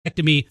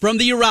from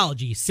the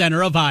Urology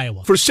Center of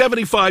Iowa. For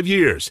 75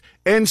 years,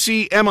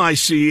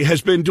 NCMIC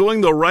has been doing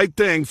the right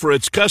thing for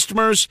its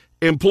customers,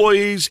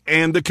 employees,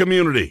 and the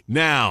community.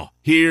 Now,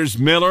 here's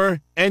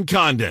Miller and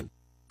Condon.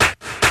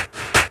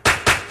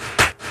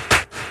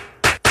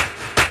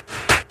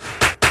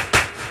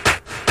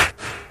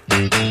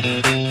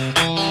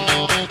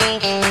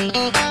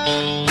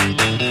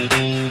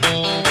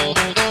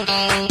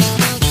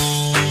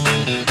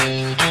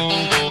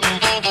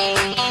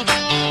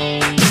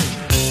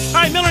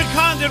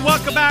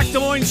 Welcome back to Des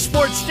Moines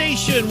Sports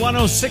Station,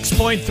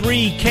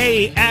 106.3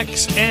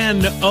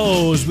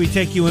 KXNOs. We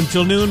take you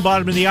until noon,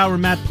 bottom of the hour.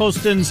 Matt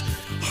Poston's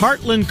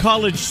Heartland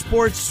College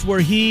Sports, where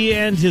he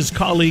and his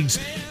colleagues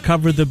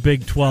cover the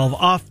Big 12.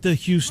 Off to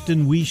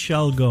Houston we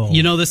shall go.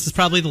 You know, this is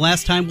probably the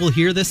last time we'll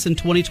hear this in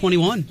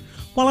 2021.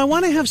 Well, I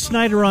want to have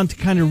Snyder on to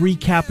kind of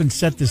recap and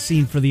set the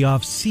scene for the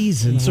off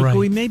season. So Can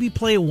we maybe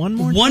play it one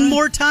more time? One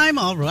more time?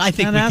 All right. I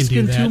think Not we can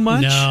do that. asking too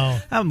much? No.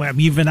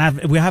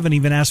 We haven't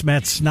even asked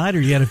Matt Snyder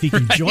yet if he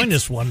can join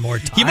us one more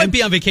time. He might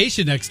be on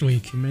vacation next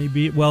week.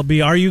 Maybe. Well,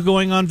 are you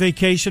going on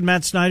vacation,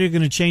 Matt Snyder? You're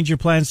going to change your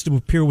plans to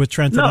appear with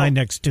Trent and I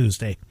next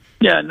Tuesday?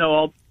 Yeah,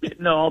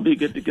 I'll be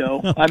good to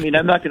go. I mean,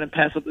 I'm not going to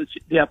pass up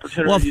the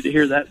opportunity to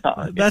hear that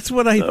song. That's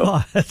what I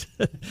thought.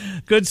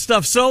 Good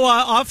stuff. So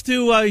off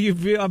to I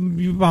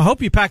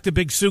hope you packed a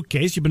big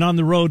suitcase. You've been on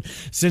the road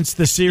since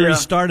the series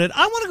started.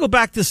 I want to go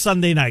back to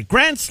Sunday night.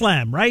 Grand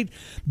Slam, right?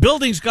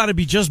 Building's got to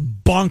be just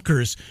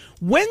bonkers.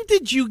 When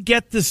did you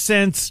get the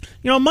sense,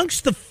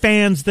 amongst the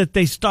fans, that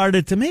they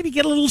started to maybe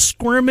get a little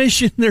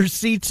squirmish in their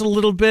seats a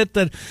little bit,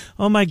 that,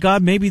 oh my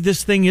God, maybe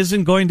this thing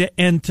isn't going to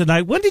end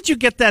tonight? When did you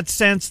get that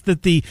sense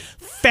that the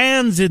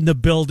fans in the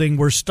building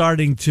were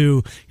starting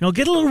to,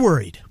 get a little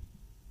worried?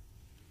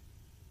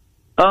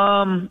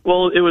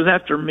 Well, it was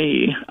after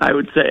me, I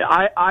would say.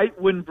 I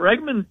when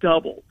Bregman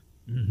doubled,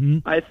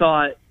 I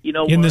thought,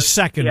 in the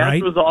second, right?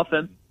 The Astros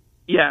offense,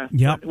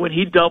 Yep. When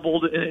he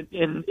doubled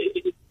and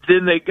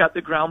then they got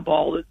the ground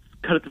ball that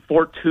cut it to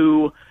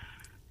 4-2.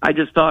 I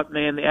just thought,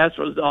 man, the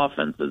Astros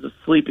offense is a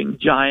sleeping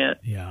giant.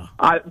 Yeah.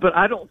 But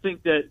I don't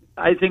think that.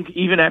 I think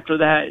even after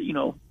that,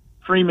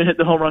 Freeman hit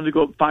the home run to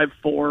go up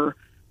 5-4.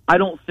 I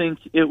don't think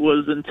it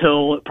was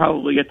until it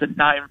probably got to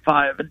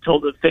 9-5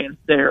 until the fans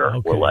there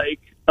were like,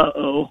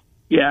 uh-oh.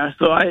 Yeah,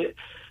 so I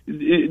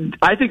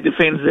think the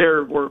fans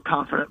there were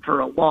confident for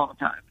a long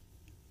time.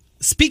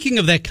 Speaking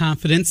of that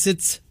confidence,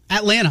 it's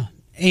Atlanta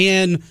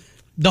and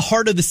the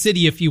heart of the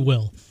city, if you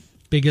will.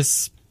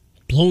 Biggest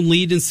blown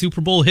lead in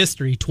Super Bowl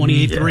history,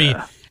 28-3.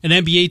 Yeah. An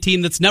NBA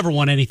team that's never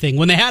won anything.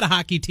 When they had a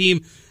hockey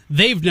team,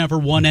 they've never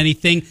won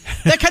anything.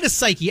 That kind of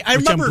psyche.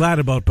 Which I'm glad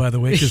about, by the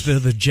way, because they're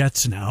the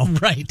Jets now.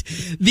 Right.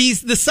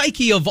 The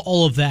psyche of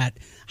all of that,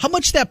 how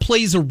much that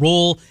plays a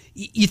role.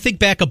 You think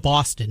back of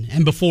Boston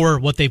and before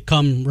what they've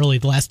come really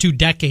the last 2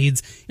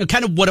 decades,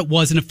 kind of what it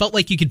was, and it felt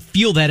like you could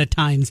feel that at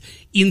times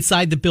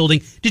inside the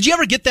building. Did you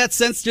ever get that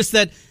sense, just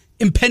that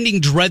impending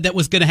dread that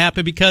was going to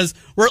happen? Because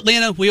we're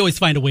Atlanta, we always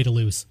find a way to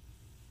lose.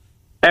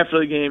 After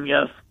the game,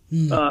 yes.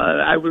 When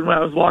I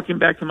was walking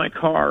back to my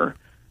car,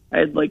 I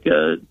had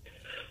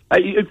I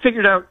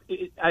figured out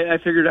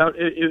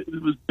it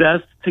was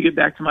best to get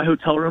back to my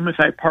hotel room if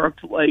I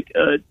parked like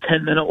a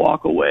 10-minute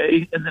walk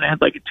away, and then I had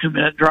like a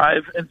 2-minute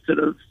drive instead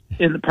of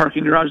in the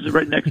parking garages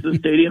right next to the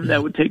stadium.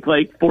 That would take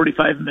like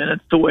 45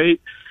 minutes to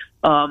wait.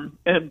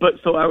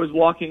 So I was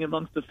walking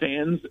amongst the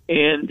fans,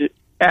 and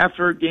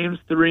after games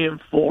 3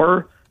 and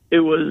 4,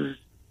 it was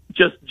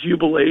just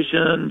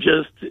jubilation.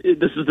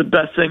 This is the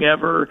best thing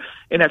ever.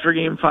 And after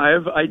game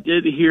 5, I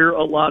did hear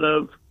a lot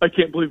of, I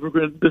can't believe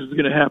this is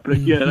going to happen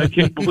again. I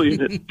can't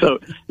believe it. So,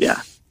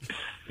 yeah.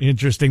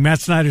 Interesting.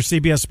 Matt Snyder,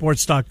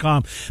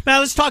 CBSSports.com. Matt,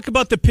 let's talk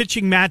about the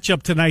pitching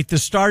matchup tonight. The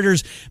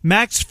starters,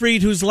 Max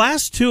Fried, whose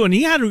last 2, and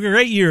he had a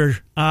great year.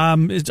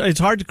 It's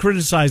hard to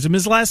criticize him.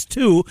 His last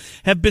 2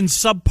 have been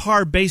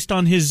subpar based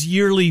on his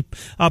yearly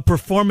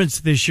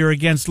performance this year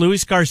against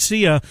Luis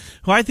Garcia,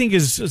 who I think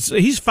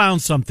he's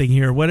found something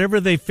here. Whatever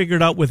they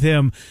figured out with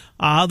him,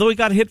 though he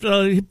got hit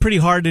pretty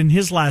hard in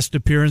his last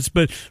appearance.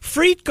 But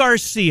Fried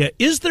Garcia,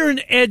 is there an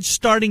edge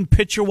starting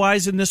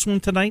pitcher-wise in this one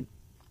tonight?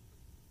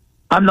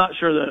 I'm not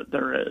sure that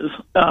there is.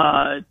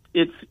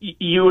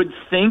 You would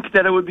think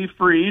that it would be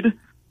Fried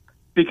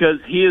because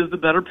he is the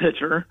better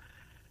pitcher,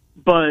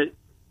 but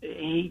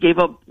he gave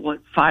up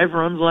 5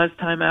 runs last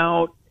time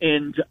out,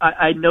 and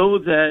I know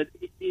that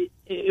he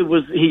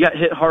got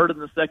hit hard in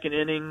the second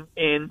inning,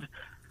 and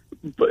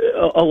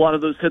a lot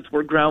of those hits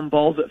were ground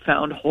balls that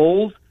found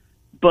holes.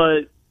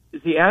 But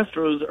the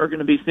Astros are going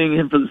to be seeing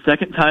him for the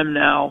second time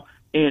now,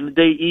 and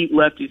they eat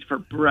lefties for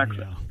breakfast.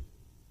 Yeah.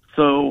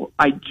 So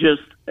I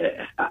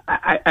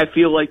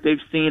feel like they've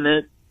seen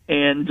it,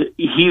 and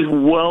he's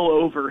well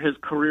over his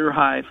career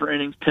high for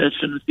innings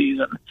pitched in the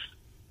season.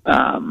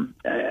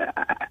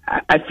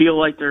 I feel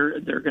like they're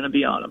going to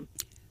be on him.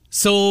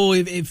 So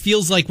it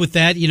feels like with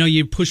that,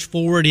 you push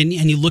forward and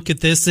you look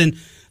at this and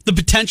the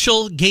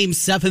potential Game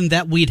 7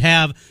 that we'd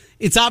have.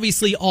 It's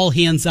obviously all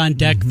hands on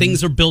deck. Mm-hmm.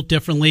 Things are built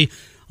differently.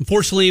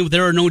 Unfortunately,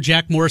 there are no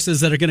Jack Morrises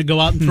that are going to go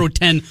out and throw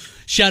 10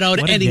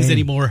 shutout innings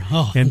anymore.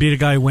 Oh. And beat a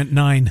guy who went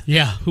 9.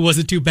 Yeah, who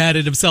wasn't too bad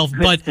at himself.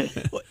 But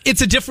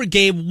it's a different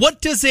game. What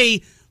does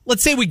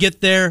let's say we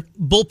get there,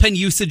 bullpen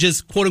usage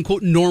is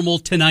quote-unquote normal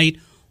tonight.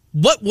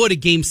 What would a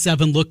Game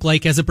 7 look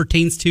like as it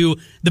pertains to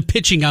the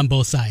pitching on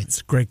both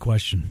sides? Great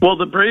question. Well,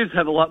 the Braves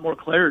have a lot more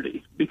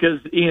clarity because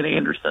Ian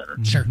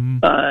Anderson. Sure.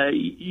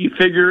 You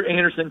figure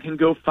Anderson can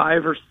go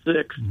 5 or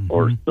 6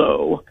 or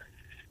so.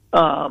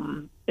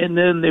 And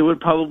then they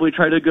would probably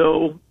try to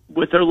go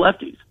with their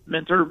lefties,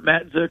 Minter,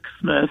 Matzik,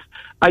 Smith.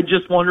 I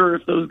just wonder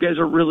if those guys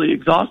are really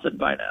exhausted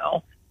by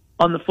now.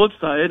 On the flip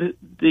side,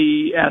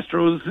 the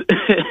Astros,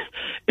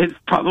 it's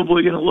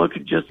probably going to look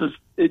just as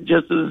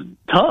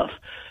tough.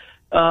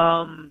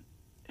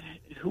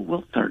 Who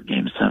will start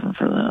Game 7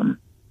 for them?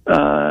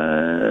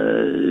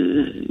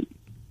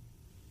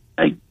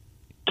 I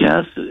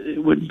guess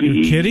it would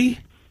be Kitty.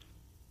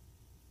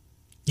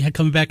 Yeah,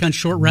 coming back on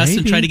short rest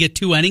and try to get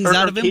 2 innings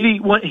out of him. He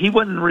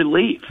went in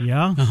relief.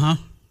 Yeah.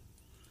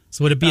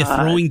 So would it be a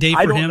throwing day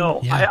for him? I don't know.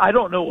 Yeah. I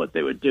don't know what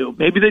they would do.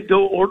 Maybe they'd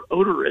go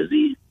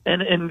Odorizzi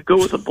and go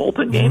with a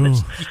bullpen game.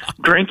 It's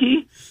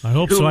Greinke. I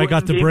hope so. I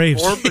got the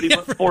Braves. 4, but he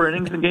went 4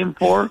 innings in Game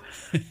 4.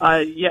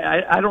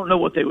 I don't know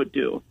what they would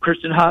do.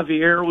 Christian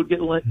Javier would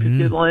get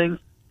Lange.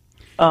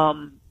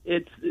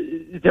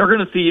 They're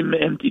going to see him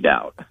emptied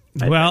out.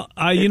 Well,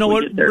 you know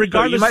what?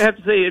 Regardless, so you might have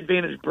to say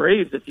advantage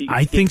Braves if you.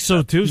 I think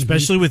so too,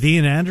 especially with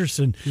Ian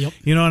Anderson. Yep.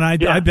 You know, and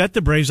I bet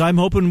the Braves. I'm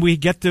hoping we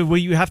get to.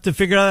 You have to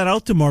figure that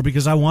out tomorrow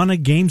because I want a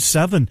Game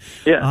 7.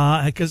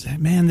 Yeah. Because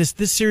man, this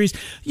series,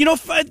 you know,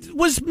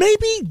 was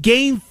maybe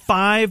Game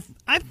 5.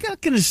 I'm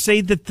not going to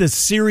say that the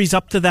series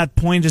up to that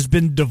point has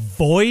been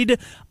devoid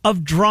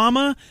of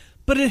drama,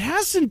 but it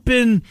haven't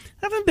been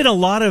a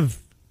lot of.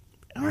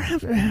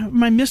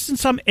 Am I missing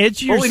some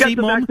edge of your seat moment? We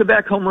got the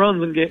back-to-back home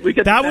runs in game.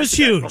 That was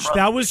huge.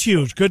 That was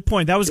huge. Good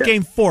point. That was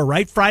Game 4,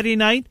 right? Friday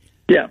night?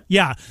 Yeah.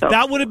 Yeah.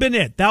 That would have been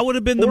it. That would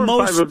have been the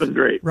most. 5 would have been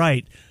great.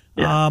 Right.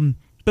 Yeah.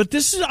 But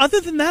this is,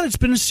 other than that, it's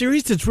been a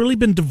series that's really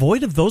been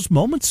devoid of those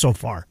moments so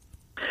far.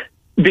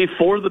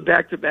 Before the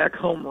back-to-back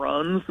home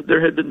runs,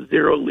 there had been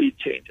 0 lead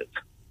changes.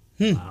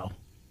 Wow.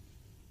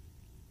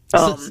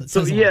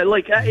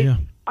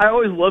 I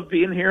always love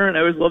being here and I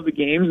always love the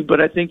games,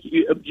 but I think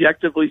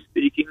objectively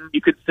speaking,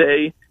 you could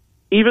say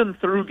even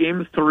through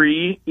Game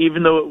 3,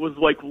 even though it was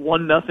like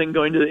 1-0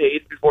 going to the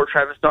 8th before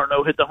Travis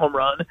d'Arnaud hit the home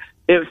run,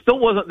 it still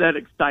wasn't that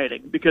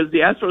exciting because the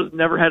Astros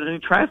never had any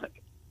traffic.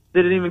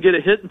 They didn't even get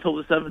a hit until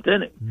the 7th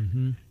inning.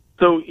 Mm-hmm.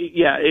 So,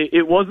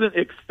 it wasn't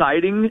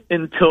exciting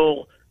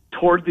until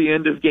toward the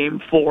end of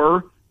Game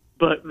 4,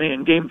 but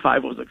man, Game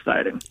 5 was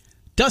exciting.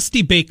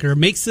 Dusty Baker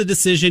makes the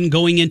decision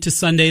going into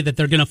Sunday that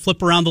they're going to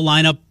flip around the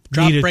lineup,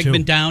 drop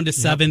Bregman down to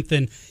 7th,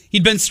 and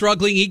he'd been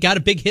struggling. He got a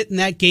big hit in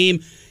that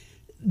game.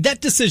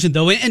 That decision,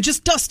 though, and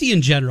just Dusty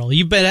in general,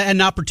 you've had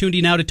an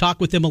opportunity now to talk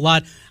with him a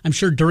lot, I'm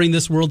sure, during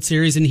this World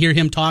Series and hear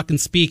him talk and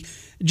speak.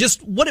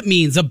 Just what it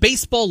means, a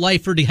baseball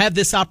lifer, to have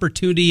this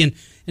opportunity and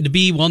to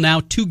be, well, now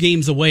 2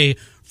 games away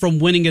from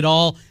winning it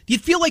all. Do you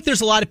feel like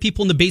there's a lot of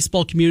people in the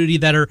baseball community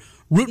that are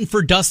rooting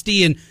for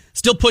Dusty and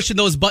still pushing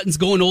those buttons,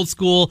 going old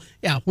school?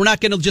 Yeah, we're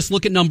not going to just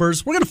look at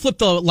numbers. We're going to flip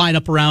the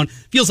lineup around.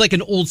 Feels like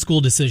an old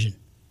school decision.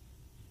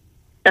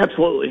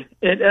 Absolutely.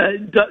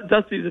 And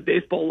Dusty's a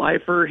baseball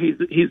lifer.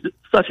 He's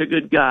such a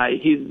good guy.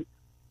 It's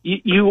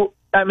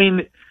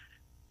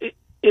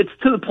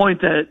to the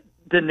point that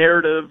the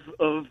narrative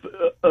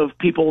of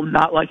people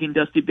not liking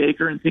Dusty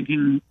Baker and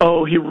thinking,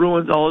 oh, he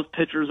ruins all his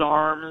pitchers'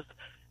 arms.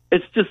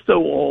 It's just so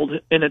old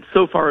and it's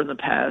so far in the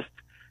past.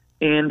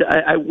 And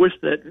I wish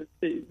that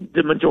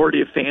the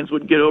majority of fans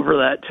would get over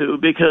that too,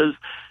 because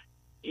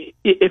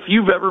if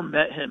you've ever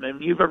met him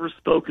and you've ever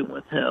spoken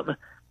with him,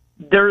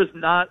 there is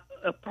not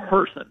a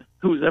person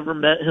who's ever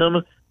met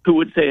him who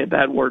would say a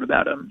bad word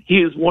about him. He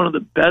is one of the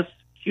best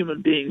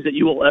human beings that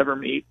you will ever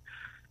meet.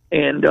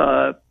 And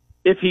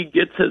if he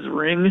gets his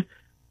ring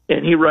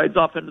and he rides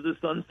off into the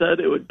sunset,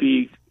 it would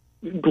be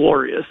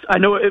glorious. I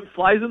know it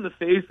flies in the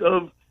face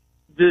of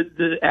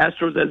the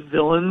Astros as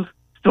villains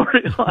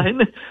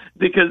storyline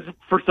because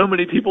for so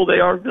many people they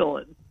are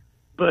villains,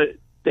 but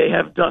they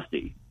have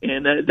Dusty,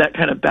 and that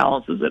kind of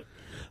balances it.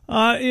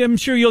 I'm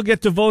sure you'll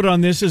get to vote on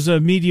this as a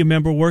media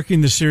member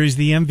working the series,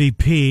 the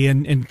MVP,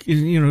 and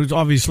you know,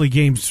 obviously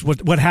games.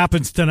 What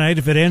happens tonight,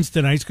 if it ends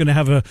tonight, is going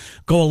to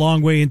go a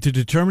long way into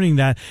determining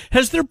that.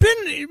 Has there been?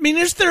 I mean,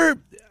 is there?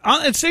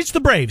 It's the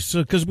Braves,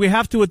 because we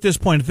have to at this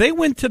point. If they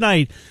win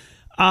tonight,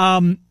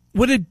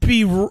 would it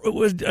be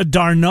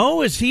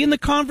d'Arnaud? Is he in the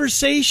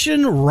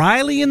conversation?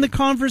 Riley in the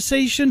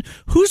conversation?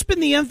 Who's been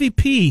the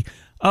MVP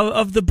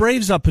of the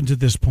Braves up until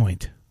this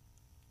point?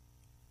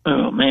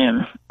 Oh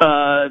man.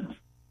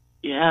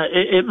 Yeah,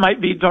 it might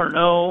be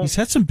d'Arnaud. He's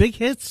had some big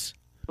hits.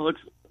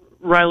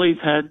 Riley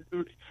has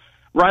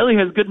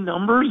good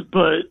numbers,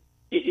 but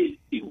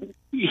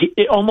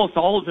almost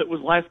all of it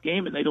was last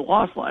game, and they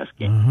lost last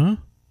game.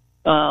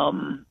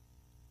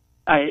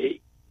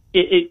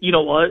 You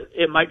know what?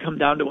 It might come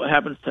down to what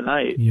happens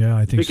tonight. Yeah,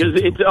 I think because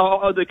so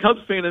too. the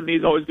Cubs fan in me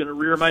is always going to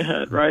rear my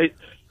head, right?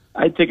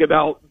 I think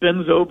about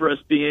Ben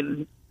Zobrist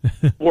being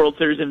World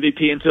Series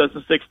MVP in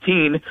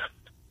 2016.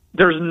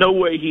 There's no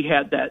way he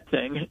had that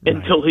thing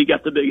until he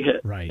got the big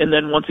hit. Right. And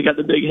then once he got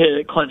the big hit,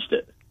 it clinched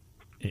it.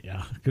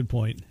 Yeah, good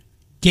point.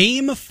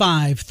 Game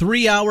 5,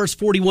 3 hours,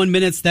 41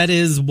 minutes. That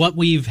is what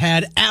we've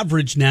had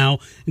average now,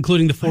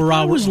 including the 4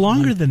 hours. It was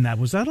longer than that.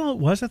 Was that all it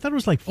was? I thought it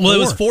was like 4. Well, it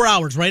was 4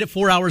 hours, right? At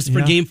 4 hours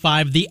for Game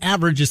 5. The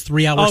average is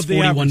 3 hours,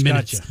 41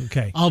 minutes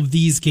of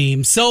these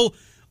games. So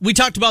we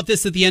talked about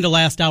this at the end of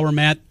last hour,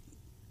 Matt.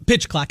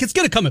 Pitch clock. It's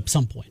going to come at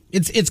some point.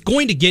 It's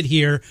going to get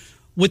here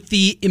with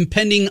the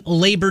impending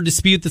labor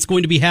dispute that's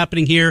going to be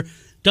happening here.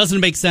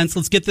 Doesn't make sense.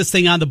 Let's get this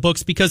thing on the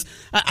books because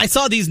I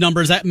saw these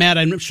numbers. Matt,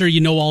 I'm sure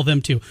you know all of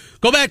them too.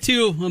 Go back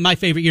to my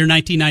favorite year,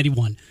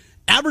 1991.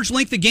 Average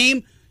length of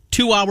game,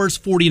 2 hours,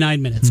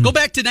 49 minutes. Go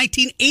back to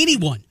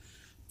 1981,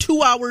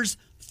 2 hours,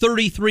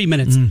 33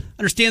 minutes.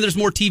 Understand there's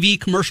more TV,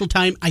 commercial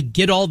time. I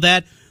get all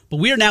that. But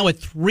we are now at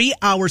 3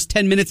 hours,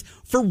 10 minutes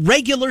for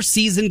regular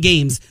season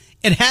games.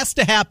 It has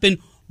to happen.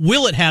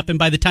 Will it happen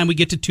by the time we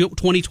get to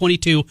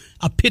 2022,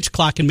 a pitch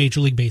clock in Major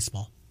League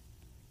Baseball?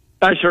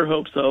 I sure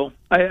hope so.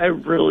 I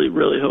really,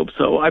 really hope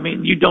so. I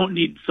mean, you don't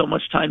need so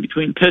much time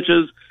between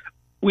pitches.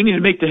 We need to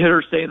make the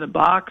hitter stay in the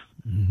box.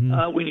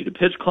 We need a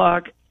pitch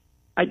clock.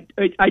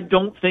 I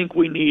don't think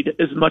we need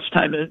as much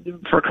time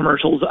for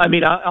commercials. I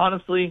mean,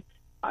 honestly,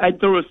 I'd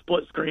throw a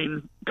split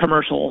screen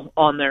commercial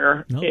on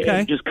there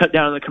and just cut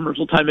down on the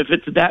commercial time if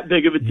it's that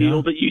big of a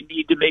deal that you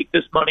need to make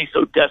this money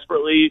so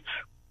desperately.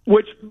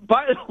 Which,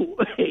 by the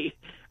way,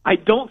 I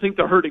don't think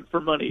they're hurting for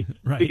money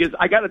because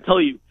I got to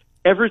tell you,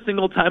 every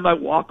single time I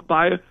walk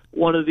by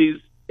one of these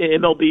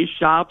MLB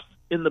shops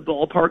in the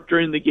ballpark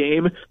during the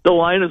game, the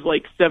line is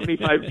like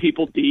 75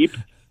 people deep.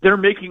 They're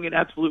making an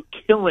absolute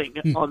killing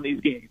on these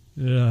games.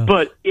 Yeah.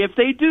 But if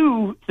they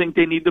do think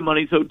they need the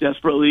money so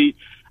desperately,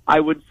 I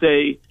would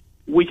say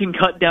we can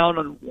cut down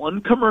on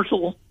one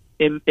commercial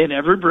in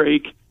every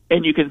break,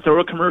 and you can throw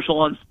a commercial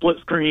on split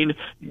screen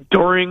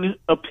during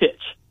a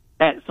pitch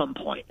at some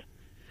point.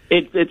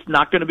 It's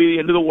not going to be the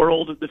end of the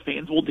world. The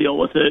fans will deal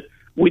with it.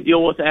 We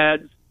deal with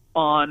ads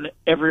on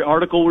every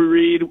article we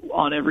read,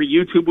 on every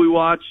YouTube we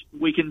watch.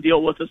 We can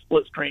deal with a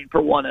split screen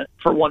for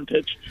one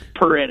pitch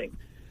per inning.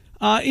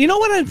 You know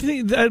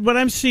what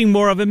I'm seeing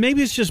more of, and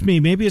maybe it's just me.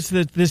 Maybe it's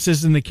that this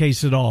isn't the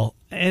case at all.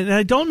 And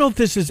I don't know if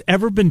this has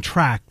ever been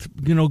tracked,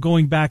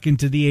 going back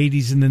into the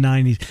 80s and the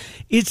 90s.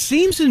 It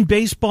seems in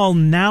baseball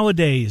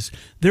nowadays,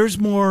 there's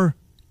more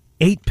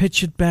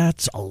 8-pitch at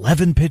bats,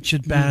 11-pitch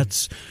at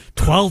bats,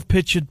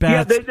 12-pitch at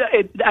bats. Yeah,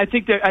 I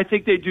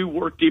think they do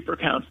work deeper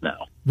counts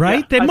now.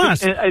 Right? Yeah, they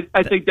must.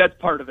 I think that's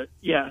part of it.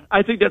 Yeah,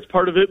 I think that's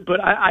part of it.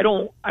 But I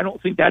don't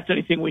think that's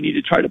anything we need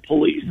to try to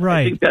police. Right.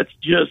 I think that's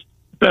just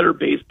better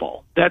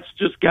baseball. That's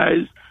just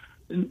guys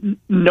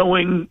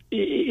knowing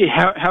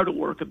how to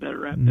work a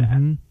better at bat.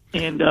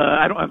 And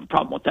I don't have a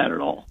problem with that at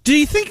all. Do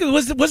you think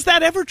was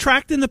that ever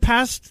tracked in the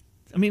past?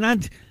 I mean,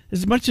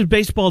 as much as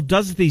baseball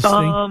does these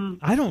things,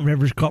 I don't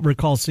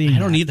recall seeing. I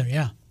don't either.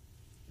 Yeah,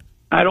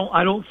 I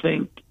don't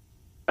think.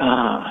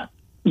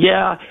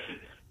 Yeah,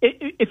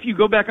 if you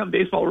go back on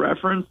Baseball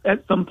Reference,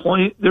 at some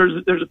point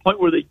there's a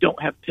point where they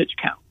don't have pitch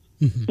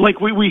counts.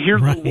 Like we hear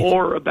the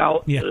lore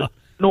about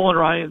Nolan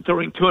Ryan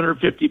throwing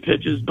 250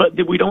 pitches, but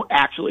we don't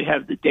actually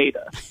have the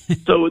data.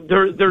 So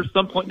there's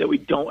some point that we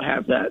don't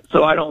have that.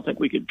 So I don't think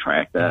we could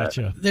track that.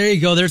 Gotcha. There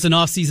you go. There's an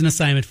off-season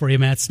assignment for you,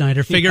 Matt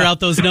Snyder. Figure out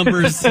those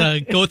numbers,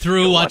 go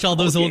through, watch all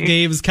those old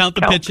games, count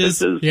the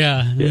pitches.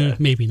 Yeah,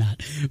 maybe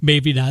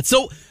not.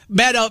 So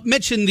Matt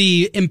mentioned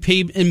the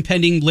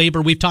impending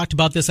labor. We've talked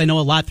about this, I know,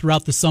 a lot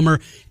throughout the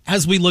summer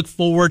as we look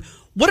forward.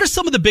 What are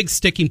some of the big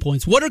sticking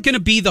points? What are going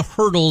to be the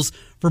hurdles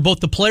for both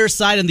the player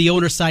side and the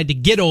owner side to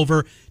get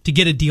over to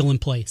get a deal in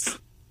place?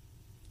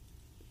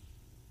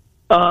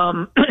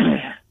 I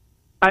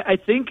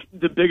think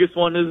the biggest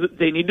one is that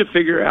they need to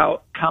figure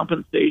out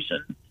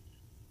compensation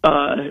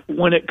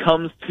when it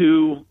comes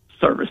to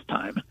service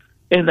time.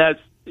 And that's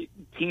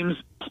teams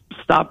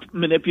stop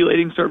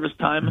manipulating service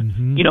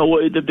time.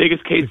 The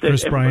biggest case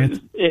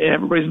that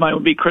everybody's mind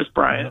would be Chris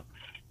Bryant.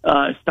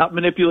 Stop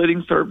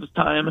manipulating service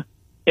time.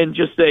 And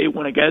just say,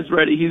 when a guy's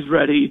ready, he's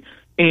ready.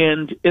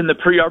 And in the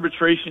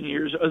pre-arbitration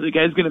years, are the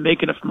guys going to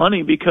make enough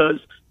money? Because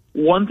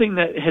one thing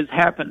that has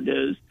happened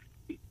is,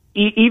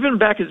 even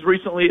back as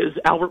recently as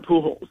Albert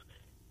Pujols,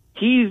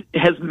 he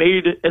has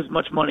made as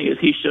much money as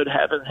he should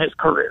have in his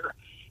career.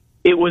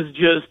 It was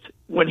just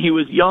when he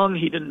was young,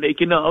 he didn't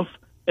make enough.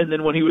 And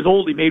then when he was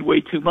old, he made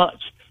way too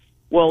much.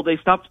 Well, they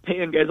stopped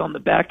paying guys on the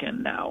back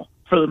end now,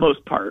 for the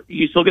most part.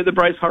 You still get the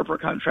Bryce Harper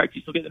contract.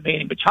 You still get the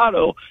Manny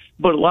Machado.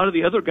 But a lot of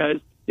the other guys,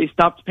 they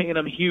stopped paying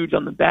them huge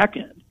on the back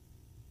end.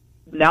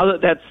 Now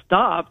that that's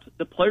stopped,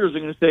 the players are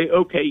going to say,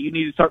 okay, you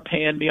need to start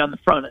paying me on the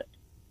front end.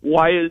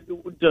 Why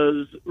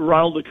does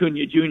Ronald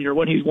Acuna Jr.,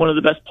 when he's one of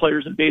the best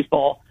players in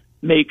baseball,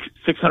 make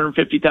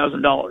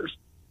 $650,000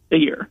 a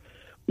year,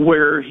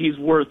 where he's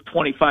worth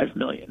 $25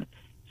 million?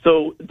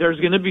 So there's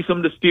going to be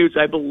some disputes,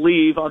 I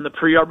believe, on the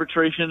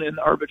pre-arbitration and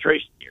the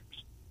arbitration years.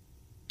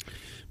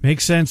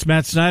 Makes sense,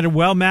 Matt Snyder.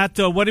 Well, Matt,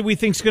 what do we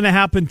think is going to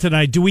happen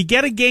tonight? Do we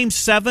get a Game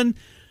 7?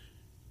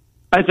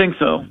 I think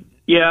so.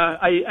 Yeah,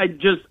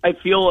 I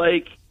feel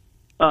like,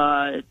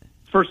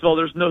 first of all,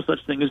 there's no such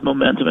thing as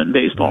momentum in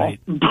baseball. Right.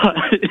 But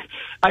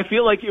I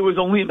feel like it was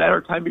only a matter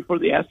of time before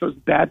the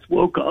Astros bats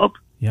woke up.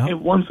 Yep.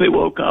 And once they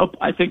woke up,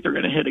 I think they're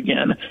going to hit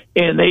again.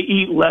 And they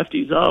eat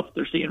lefties up.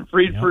 They're seeing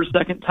Fried for a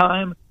second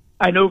time.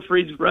 I know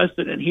Fried's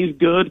rested and he's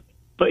good,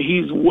 but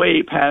he's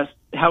way past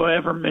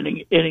however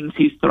many innings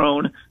he's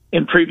thrown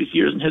in previous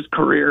years in his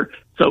career.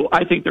 So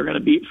I think they're going to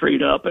beat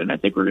Fried up, and I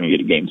think we're going to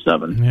get a Game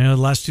 7. Yeah, the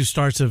last two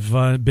starts have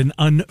been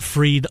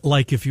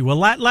unfreed-like, if you will.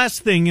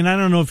 Last thing, and I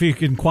don't know if you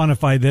can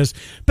quantify this,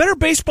 better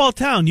baseball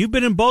town. You've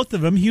been in both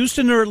of them,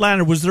 Houston or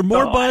Atlanta. Was there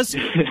more buzz?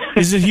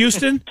 Is it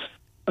Houston?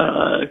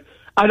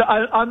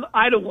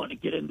 I don't want to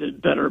get into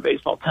better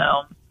baseball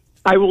town.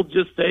 I will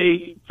just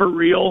say, for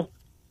real,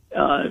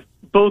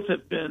 both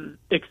have been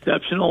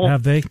exceptional.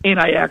 Have they? And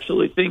I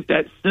actually think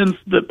that since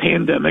the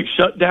pandemic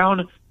shut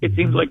down, it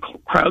seems like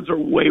crowds are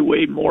way,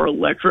 way more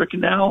electric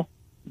now.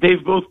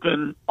 They've both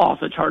been off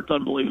the charts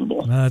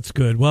unbelievable. That's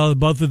good. Well,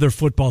 both of their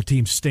football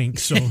teams stink,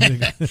 so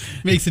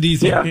makes it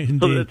easier. Yeah,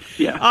 indeed.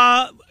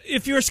 So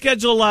if your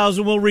schedule allows,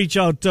 and we'll reach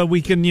out,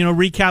 we can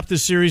recap the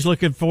series.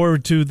 Looking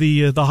forward to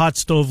the Hot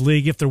Stove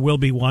League, if there will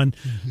be one,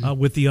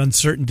 with the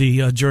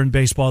uncertainty during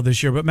baseball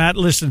this year. But Matt,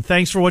 listen,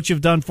 thanks for what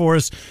you've done for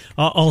us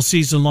all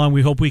season long.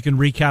 We hope we can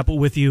recap it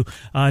with you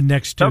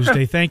next Tuesday.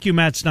 Okay. Thank you,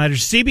 Matt Snyder.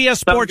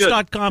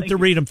 CBSSports.com to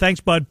read them.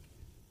 Thanks, bud.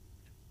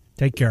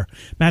 Take care.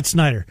 Matt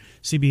Snyder,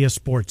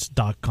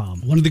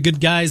 CBSSports.com. One of the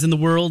good guys in the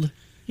world.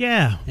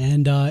 Yeah.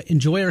 And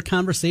enjoy our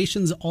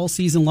conversations all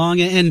season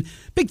long. And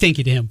big thank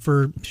you to him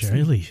for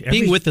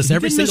being with us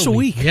every single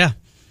week. Yeah.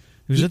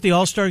 He was at the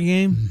All-Star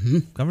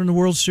game, covering the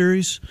World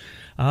Series.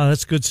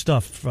 That's good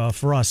stuff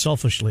for us,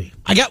 selfishly.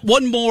 I got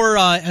one more,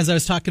 as I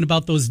was talking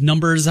about those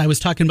numbers. I was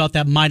talking about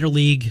that minor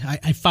league.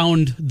 I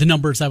found the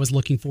numbers I was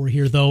looking for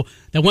here, though,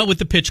 that went with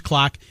the pitch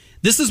clock.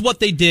 This is what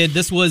they did.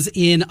 This was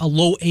in a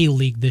low A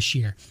league this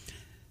year.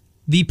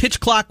 The pitch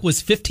clock was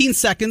 15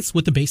 seconds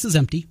with the bases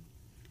empty,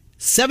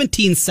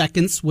 17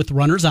 seconds with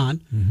runners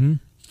on,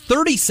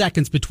 30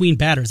 seconds between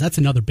batters. That's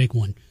another big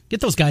one. Get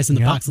those guys in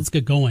the box. Let's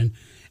get going.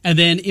 And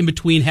then in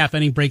between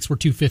half-inning breaks were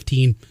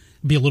 2:15.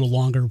 Be a little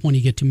longer when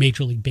you get to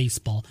Major League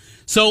Baseball.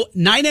 So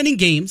 9-inning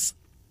games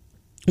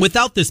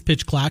without this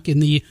pitch clock,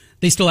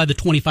 they still had the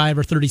 25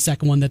 or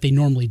 30-second one that they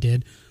normally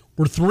did,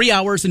 were 3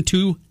 hours and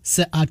 2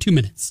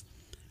 minutes.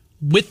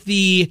 With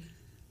the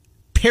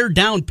pared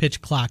down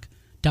pitch clock,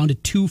 down to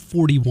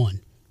 2:41.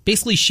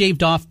 Basically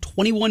shaved off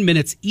 21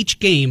 minutes each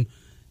game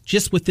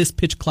just with this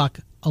pitch clock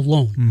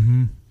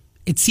alone.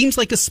 It seems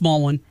like a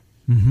small one.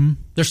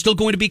 There's still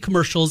going to be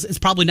commercials. It's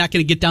probably not going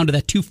to get down to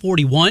that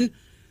 2:41.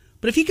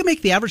 But if you can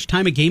make the average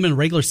time of game in a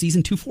regular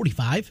season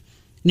 2:45, and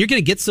you're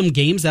going to get some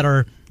games that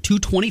are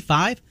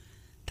 2:25,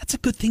 that's a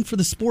good thing for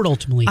the sport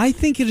ultimately. I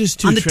think it is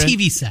too. On the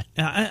TV set.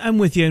 I'm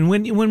with you. And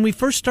when we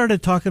first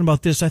started talking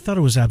about this, I thought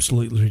it was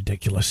absolutely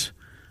ridiculous.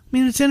 I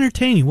mean, it's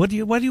entertaining. What do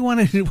you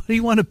want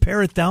to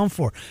pare it down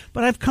for?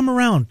 But I've come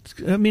around.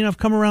 I've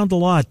come around a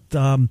lot.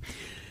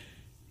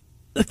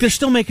 Look, they're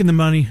still making the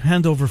money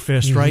hand over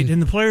fist, right?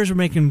 And the players are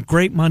making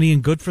great money,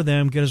 and good for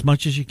them. Get as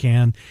much as you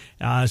can.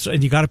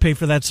 And you got to pay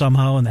for that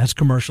somehow, and that's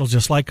commercials,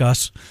 just like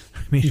us.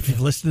 I mean, if you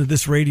listen to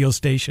this radio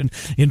station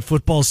in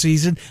football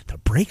season, the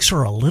breaks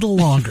are a little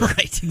longer.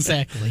 Right,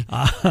 exactly.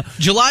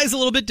 July's a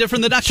little bit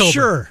different than October.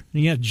 Sure.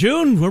 Yeah,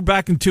 June, we're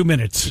back in 2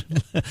 minutes.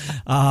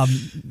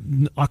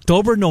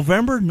 October,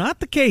 November, not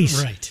the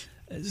case. Right.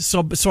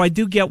 So I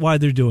do get why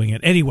they're doing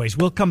it. Anyways,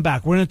 we'll come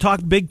back. We're going to talk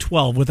Big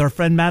 12 with our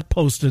friend Matt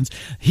Postins.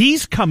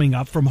 He's coming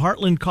up from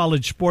Heartland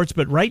College Sports,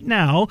 but right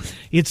now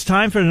it's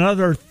time for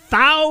another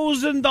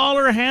 $1,000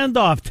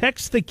 handoff.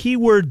 Text the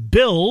keyword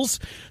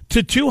BILLS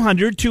to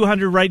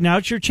 200 right now.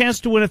 It's your chance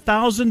to win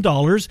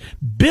 $1,000.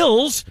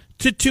 BILLS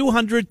to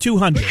 200. You'll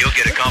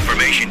get a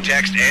confirmation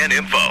text and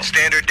info.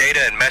 Standard data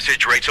and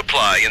message rates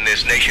apply in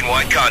this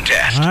nationwide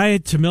contest. All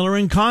right, to Miller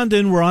and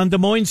Condon. We're on Des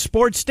Moines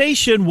Sports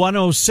Station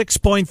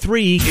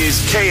 106.3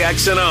 is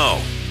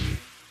KXNO.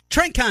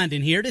 Trent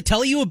Condon here to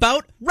tell you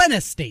about Rent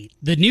Estate,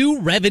 the new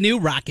revenue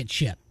rocket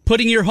ship.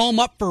 Putting your home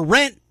up for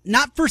rent,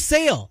 not for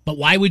sale. But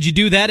why would you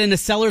do that in a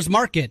seller's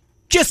market?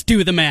 Just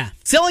do the math.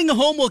 Selling a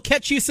home will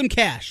catch you some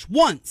cash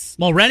once,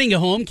 while renting a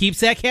home keeps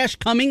that cash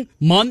coming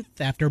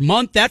month after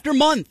month after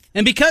month.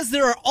 And because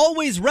there are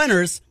always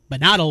renters, but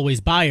not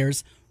always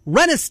buyers,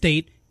 Rent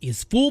Estate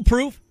is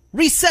foolproof,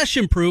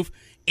 recession-proof,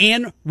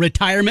 and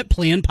retirement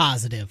plan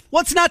positive.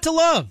 What's not to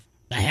love?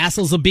 The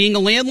hassles of being a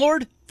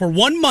landlord? For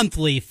one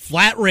monthly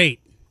flat rate,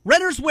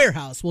 Renter's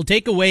Warehouse will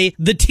take away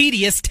the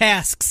tedious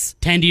tasks.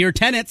 Tend to your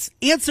tenants,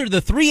 answer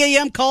the 3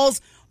 a.m. calls,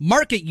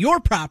 market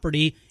your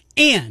property,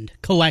 and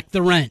collect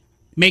the rent.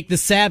 Make the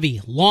savvy,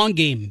 long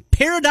game,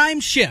 paradigm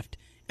shift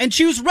and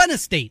choose Rent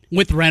Estate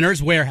with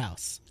Renter's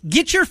Warehouse.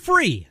 Get your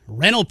free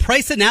rental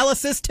price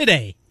analysis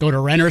today. Go to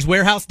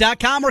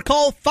renterswarehouse.com or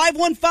call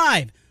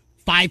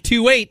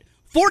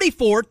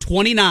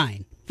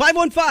 515-528-4429.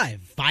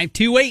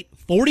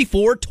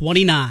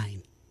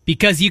 515-528-4429.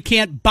 because you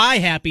can't buy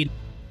happy.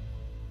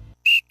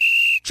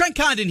 Trent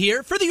Condon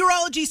here for the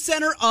Urology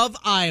Center of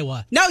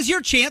Iowa. Now's your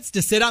chance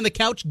to sit on the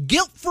couch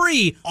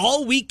guilt-free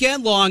all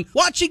weekend long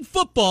watching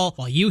football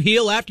while you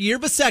heal after your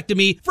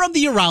vasectomy from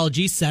the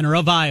Urology Center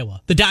of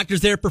Iowa. The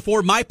doctors there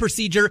perform my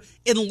procedure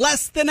in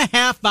less than a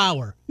half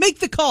hour. Make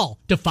the call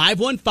to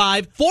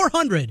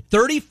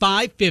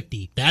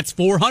 515-400-3550. That's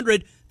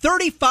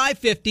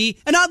 400-3550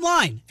 and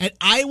online at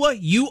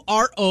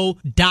iowauro.com.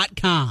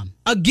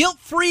 A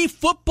guilt-free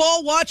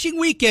football watching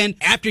weekend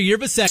after your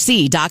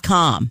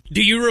vasectomy.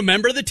 Do you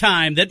remember the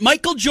time that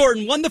Michael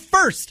Jordan won the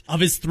first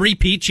of his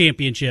 3-peat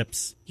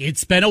championships?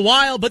 It's been a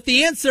while, but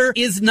the answer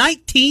is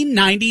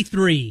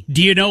 1993.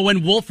 Do you know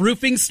when Wolf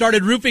Roofing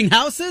started roofing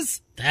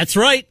houses? That's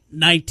right,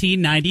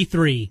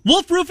 1993.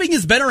 Wolf Roofing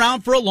has been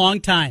around for a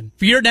long time.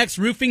 For your next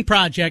roofing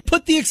project,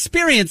 put the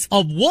experience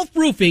of Wolf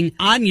Roofing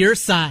on your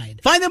side.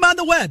 Find them on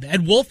the web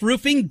at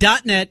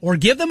wolfroofing.net or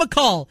give them a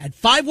call at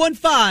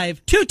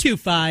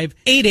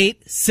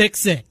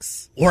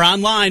 515-225-8866 or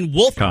online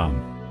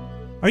wolf.com.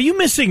 Are you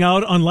missing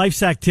out on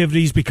life's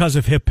activities because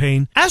of hip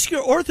pain? Ask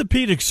your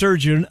orthopedic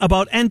surgeon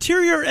about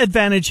Anterior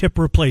Advantage hip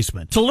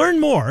replacement. To learn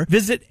more,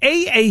 visit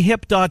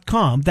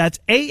aahip.com. That's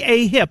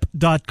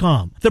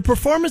aahip.com. The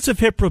performance of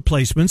hip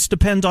replacements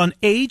depend on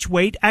age,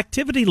 weight,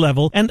 activity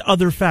level, and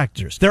other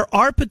factors. There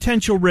are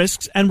potential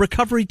risks, and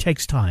recovery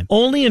takes time.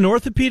 Only an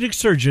orthopedic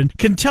surgeon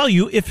can tell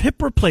you if hip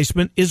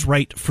replacement is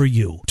right for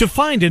you. To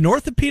find an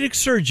orthopedic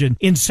surgeon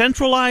in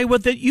central Iowa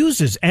that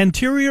uses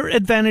Anterior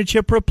Advantage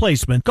hip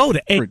replacement, go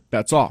to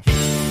That's off.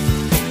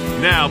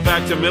 Now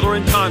back to Miller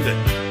and Condon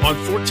on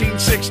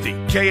 1460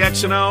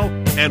 KXNO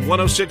and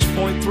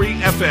 106.3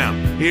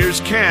 FM.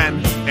 Here's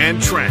Ken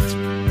and Trent.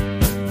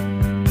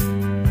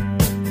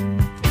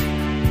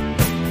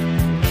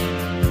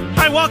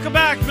 Hi, welcome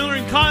back. Miller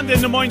and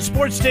Condon, Des Moines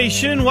Sports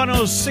Station,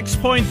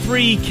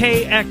 106.3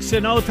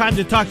 KXNO. Time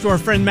to talk to our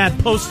friend Matt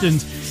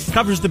Postins.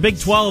 Covers the Big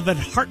 12 at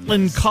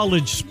Heartland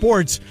College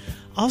Sports.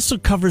 Also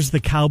covers the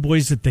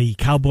Cowboys at the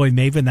Cowboy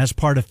Maven. That's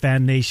part of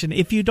Fan Nation.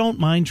 If you don't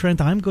mind, Trent,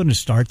 I'm going to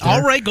start there.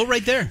 All right, go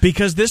right there.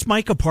 Because this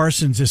Micah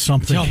Parsons is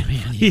something. Oh,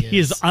 man, he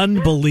is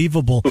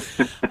unbelievable.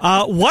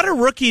 What a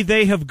rookie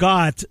they have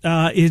got.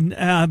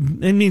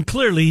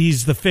 Clearly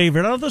he's the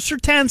favorite. Although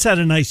Surtan's had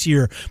a nice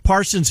year.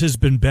 Parsons has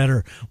been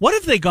better. What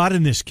have they got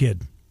in this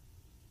kid?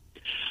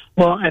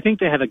 Well, I think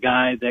they have a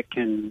guy that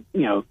can,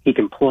 he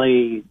can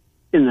play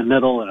in the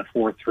middle in a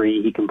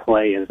 4-3. He can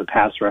play as a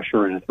pass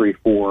rusher in a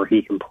 3-4.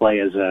 He can play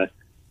as a,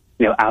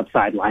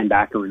 outside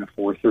linebacker in a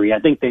 4-3. I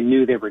think they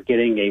knew they were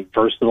getting a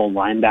versatile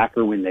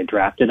linebacker when they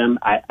drafted him.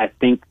 I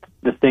think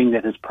the thing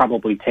that has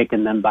probably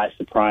taken them by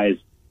surprise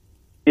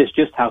is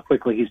just how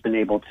quickly he's been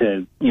able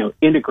to,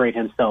 integrate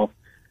himself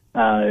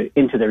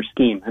into their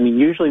scheme. I mean,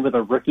 usually with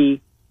a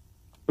rookie,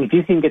 if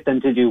you can get them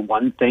to do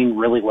one thing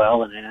really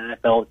well in an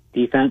NFL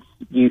defense,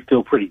 you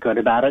feel pretty good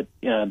about it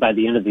by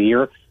the end of the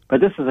year. But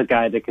this is a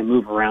guy that can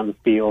move around the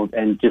field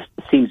and just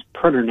seems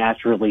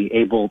preternaturally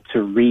able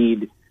to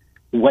read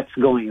what's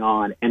going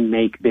on and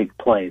make big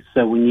plays.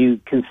 So when you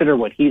consider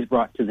what he's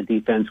brought to the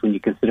defense, when you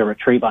consider what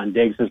Trayvon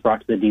Diggs has brought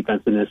to the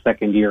defense in his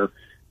second year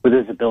with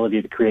his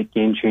ability to create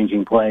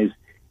game-changing plays,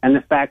 and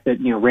the fact that,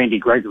 Randy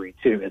Gregory,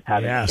 too, is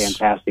having a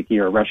fantastic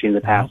year rushing the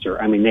passer.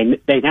 I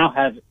mean, they now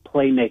have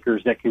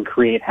playmakers that can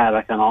create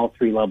havoc on all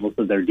three levels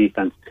of their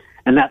defense.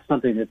 And that's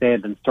something that they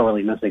have been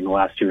sorely missing the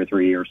last 2 or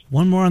 3 years.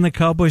 One more on the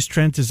Cowboys,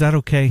 Trent. Is that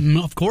okay?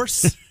 Of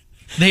course.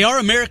 They are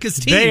America's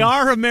team. They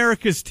are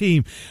America's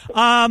team.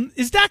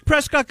 Is Dak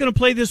Prescott going to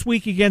play this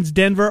week against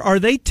Denver? Are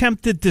they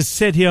tempted to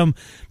sit him?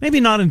 Maybe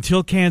not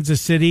until Kansas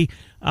City.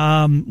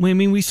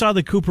 We saw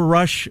the Cooper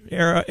Rush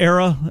era.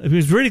 It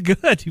was really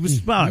good. He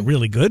was not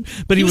really good,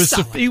 but he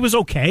was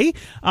okay.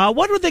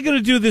 What are they going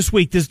to do this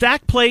week? Does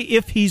Dak play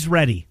if he's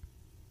ready?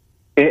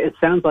 It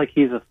sounds like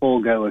he's a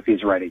full go if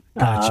he's ready.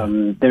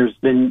 Gotcha. There's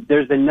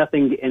been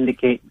nothing to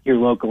indicate here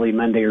locally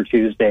Monday or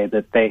Tuesday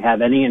that they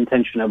have any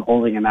intention of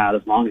holding him out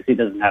as long as he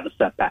doesn't have a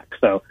setback.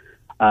 So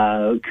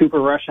Cooper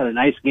Rush had a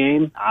nice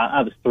game.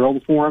 I was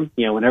thrilled for him.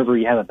 Whenever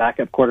you have a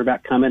backup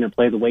quarterback come in and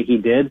play the way he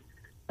did,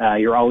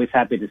 you're always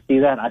happy to see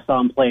that. I saw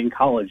him play in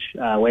college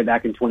way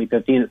back in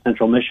 2015 at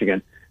Central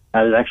Michigan.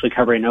 I was actually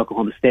covering an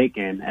Oklahoma State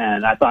game,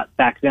 and I thought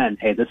back then,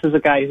 hey, this is a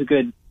guy who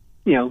could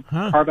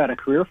carve out a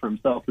career for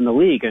himself in the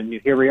league. And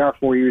here we are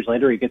 4 years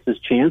later, he gets his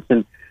chance.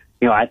 And,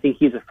 I think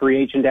he's a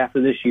free agent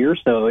after this year.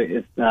 So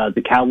if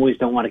the Cowboys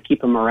don't want to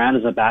keep him around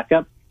as a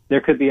backup, there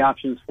could be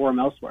options for him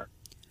elsewhere.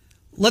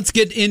 Let's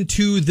get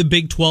into the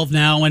Big 12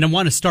 now. And I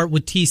want to start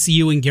with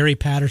TCU and Gary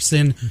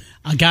Patterson,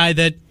 a guy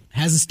that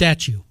has a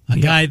statue, a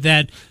guy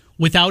that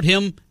without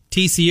him,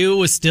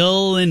 TCU is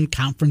still in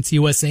Conference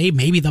USA,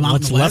 maybe the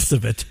Mountain West. What's left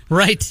of it.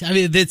 Right. I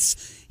mean,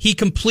 he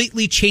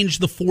completely changed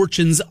the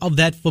fortunes of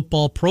that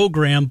football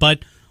program, but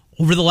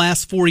over the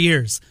last 4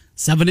 years,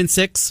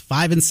 7-6,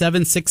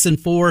 5-7,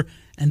 6-4,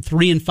 and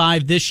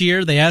 3-5 this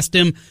year. They asked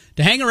him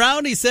to hang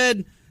around. He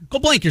said, "Go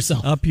blank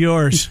yourself." Up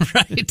yours.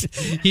 Right.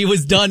 He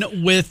was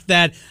done with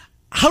that.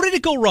 How did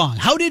it go wrong?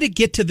 How did it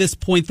get to this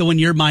point, though, in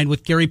your mind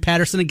with Gary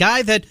Patterson, a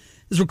guy that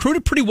is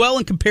recruited pretty well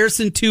in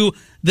comparison to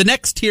the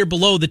next tier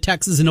below, the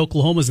Texas and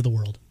Oklahomas of the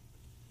world.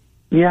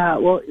 Yeah,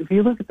 well, if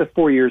you look at the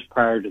 4 years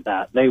prior to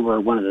that, they were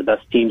one of the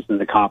best teams in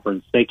the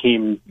conference. They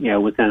came,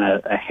 within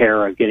a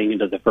hair of getting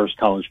into the first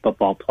college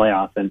football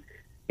playoff. And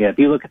if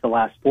you look at the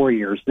last 4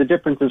 years, the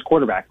difference is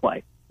quarterback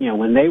play.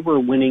 When they were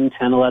winning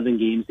 10, 11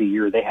 games a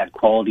year, they had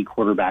quality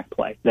quarterback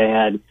play. They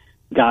had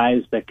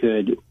guys that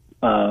could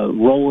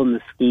roll in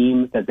the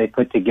scheme that they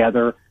put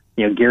together.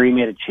 Gary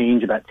made a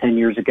change about 10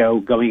 years ago,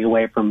 going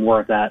away from more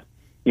of that,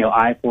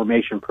 I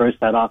formation pro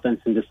set offense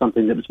into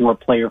something that was more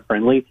player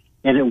friendly.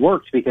 And it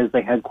worked because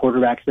they had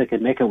quarterbacks that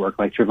could make it work,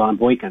 like Trevon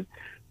Boykin.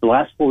 The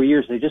last 4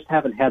 years, they just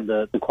haven't had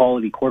the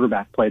quality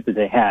quarterback play that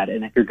they had.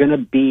 And if you're going to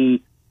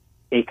be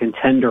a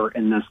contender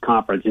in this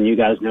conference, and you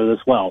guys know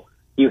this well,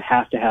 you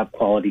have to have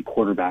quality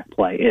quarterback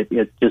play.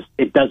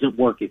 It doesn't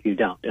work if you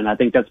don't. And I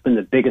think that's been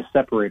the biggest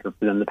separator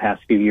for them the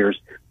past few years,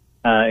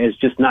 is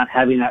just not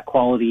having that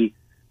quality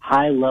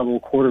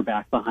high-level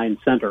quarterback behind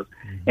center.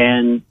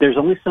 And there's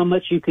only so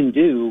much you can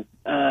do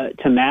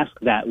to mask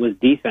that with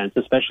defense,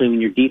 especially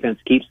when your defense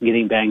keeps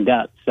getting banged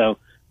up. So,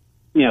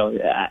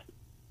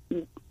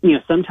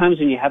 sometimes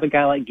when you have a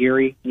guy like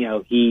Gary,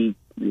 he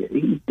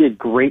did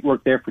great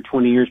work there for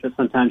 20 years, but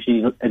sometimes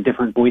you need a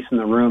different voice in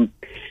the room.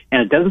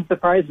 And it doesn't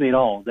surprise me at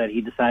all that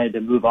he decided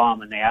to move on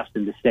when they asked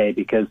him to stay,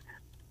 because,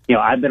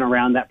 I've been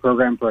around that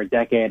program for a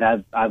decade.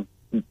 I've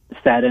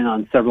sat in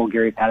on several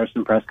Gary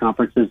Patterson press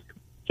conferences.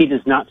 He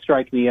does not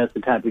strike me as the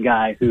type of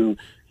guy who,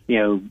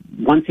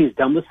 once he's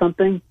done with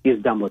something,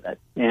 he's done with it.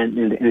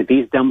 And if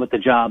he's done with the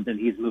job, then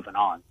he's moving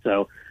on.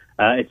 So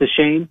it's a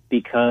shame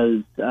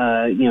because,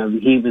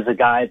 he was a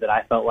guy that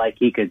I felt like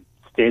he could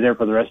stay there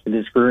for the rest of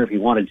his career if he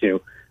wanted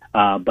to.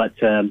 But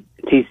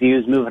TCU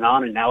is moving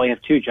on, and now we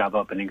have 2 job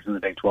openings in the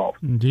Big 12.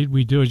 Indeed,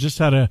 we do. I just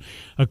had a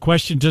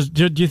question.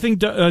 Do you think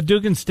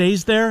Dugan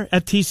stays there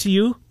at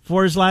TCU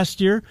for his last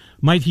year?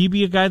 Might he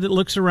be a guy that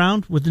looks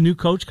around with the new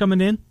coach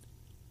coming in?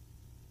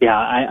 Yeah,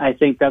 I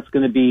think that's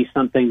going to be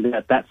something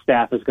that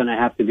staff is going to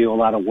have to do a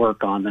lot of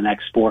work on the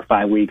next 4 or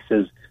 5 weeks,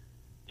 is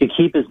to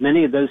keep as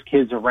many of those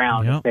kids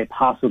around as they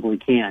possibly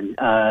can.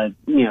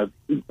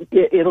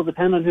 It'll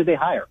depend on who they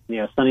hire.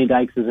 Sonny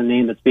Dykes is a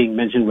name that's being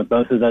mentioned with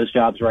both of those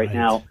jobs right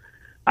now.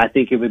 I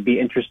think it would be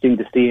interesting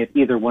to see if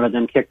either one of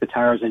them kick the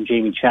tires on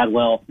Jamie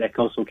Chadwell at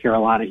Coastal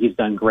Carolina. He's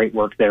done great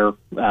work there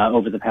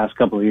over the past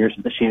couple of years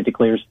at the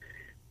Chanticleers.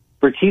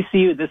 For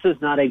TCU, this is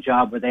not a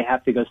job where they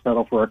have to go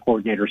settle for a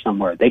coordinator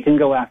somewhere. They can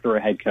go after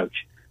a head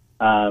coach.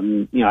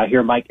 I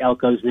hear Mike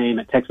Elko's name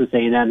at Texas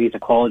A&M. He's a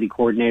quality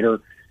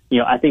coordinator.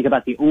 I think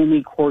about the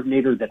only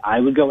coordinator that I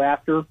would go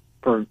after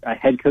for a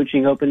head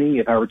coaching opening,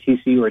 if I were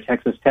TCU or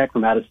Texas Tech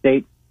from out of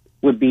state,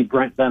 would be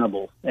Brent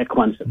Venables at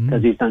Clemson,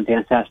 because he's done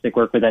fantastic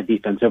work with that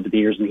defense over the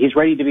years, and he's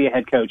ready to be a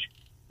head coach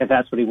if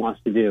that's what he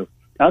wants to do.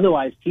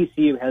 Otherwise,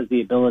 TCU has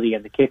the ability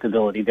and the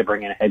capability to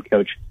bring in a head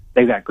coach.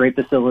 They've got great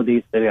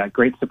facilities. They've got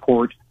great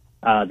support.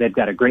 They've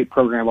got a great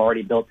program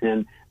already built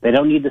in. They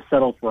don't need to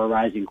settle for a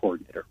rising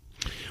coordinator.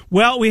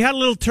 Well, we had a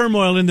little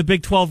turmoil in the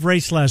Big 12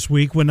 race last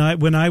week when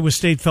Iowa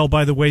State fell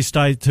by the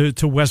wayside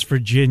to West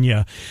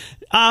Virginia.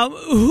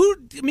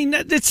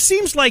 It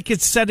seems like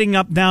it's setting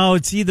up now.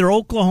 It's either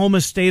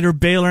Oklahoma State or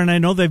Baylor, and I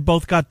know they've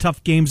both got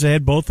tough games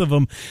ahead. Both of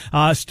them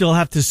still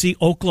have to see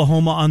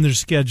Oklahoma on their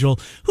schedule.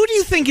 Who do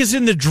you think is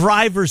in the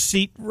driver's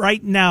seat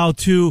right now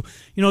to,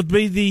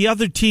 be the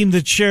other team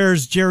that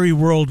shares Jerry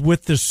World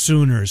with the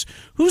Sooners?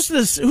 Who's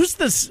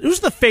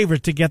the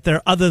favorite to get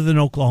there other than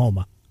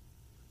Oklahoma?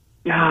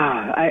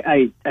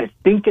 I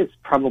think it's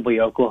probably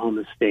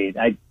Oklahoma State.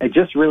 I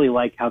just really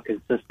like how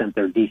consistent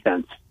their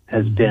defense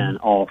has been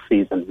all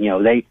season.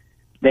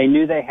 They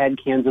knew they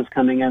had Kansas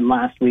coming in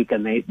last week,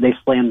 and they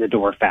slammed the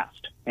door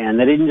fast. And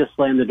they didn't just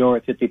slam the door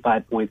at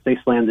 55 points. They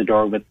slammed the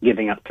door with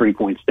giving up 3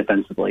 points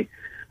defensively.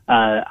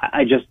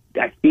 I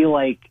feel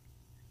like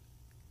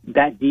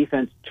that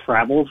defense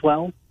travels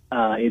well.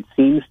 It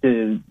seems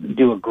to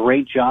do a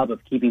great job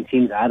of keeping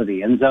teams out of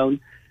the end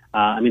zone.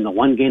 The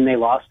one game they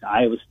lost to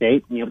Iowa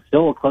State,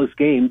 still a close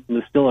game. It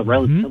was still a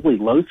relatively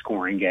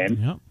low-scoring game.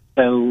 Yep.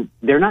 So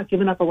they're not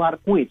giving up a lot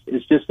of points.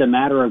 It's just a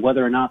matter of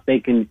whether or not they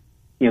can,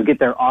 get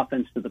their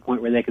offense to the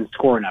point where they can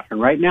score enough. And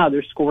right now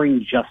they're scoring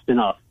just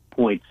enough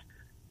points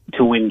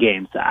to win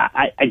games.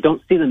 I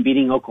don't see them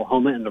beating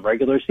Oklahoma in the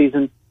regular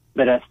season,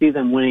 but I see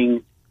them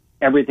winning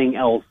everything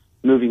else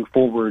moving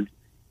forward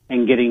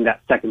and getting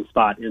that second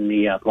spot in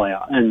the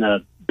playoff in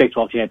the Big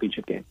 12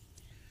 championship game.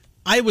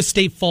 Iowa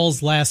State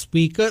falls last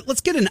week.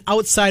 Let's get an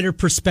outsider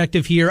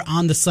perspective here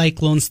on the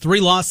Cyclones. 3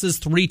 losses,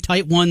 3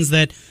 tight ones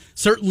that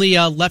certainly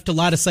left a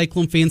lot of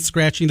Cyclone fans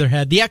scratching their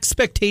head. The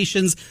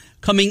expectations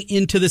coming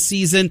into the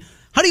season.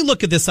 How do you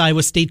look at this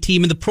Iowa State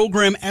team and the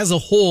program as a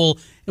whole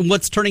and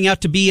what's turning out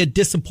to be a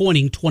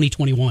disappointing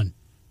 2021?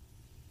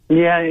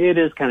 Yeah, it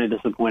is kind of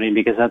disappointing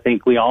because I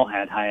think we all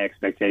had high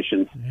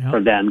expectations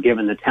for them,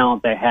 given the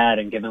talent they had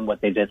and given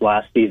what they did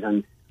last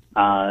season.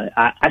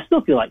 I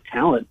still feel like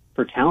talent,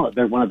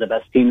 they're one of the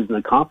best teams in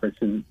the conference,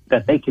 and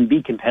that they can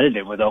be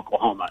competitive with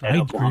Oklahoma and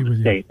Oklahoma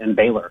State and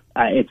Baylor.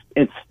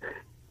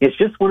 it's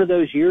just one of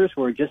those years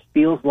where it just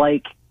feels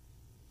like,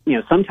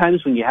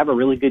 sometimes when you have a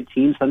really good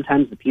team,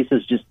 sometimes the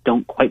pieces just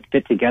don't quite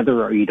fit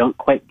together, or you don't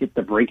quite get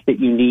the break that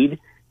you need.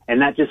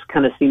 And that just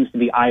kind of seems to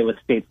be Iowa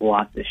State's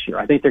lot this year.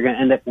 I think they're going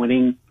to end up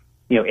winning,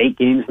 8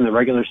 games in the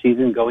regular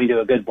season, going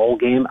to a good bowl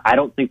game. I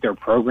don't think their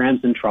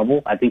program's in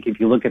trouble. I think if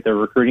you look at their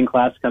recruiting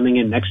class coming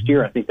in next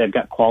year, I think they've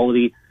got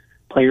quality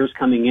players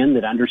coming in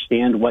that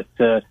understand what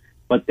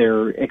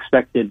they're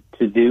expected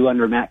to do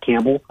under Matt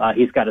Campbell.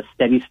 He's got a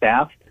steady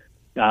staff.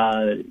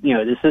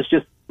 This is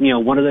just,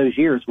 one of those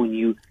years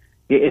when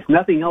if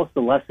nothing else,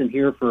 the lesson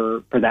here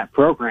for that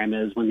program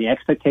is when the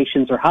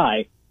expectations are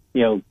high,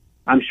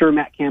 I'm sure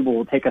Matt Campbell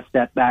will take a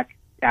step back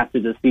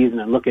after the season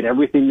and look at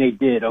everything they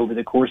did over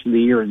the course of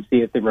the year and see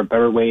if there were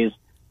better ways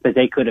that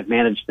they could have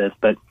managed this.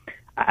 But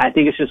I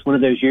think it's just one of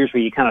those years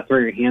where you kind of throw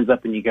your hands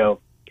up and you go,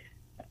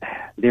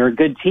 they're a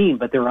good team,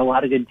 but there are a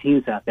lot of good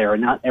teams out there,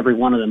 and not every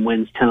one of them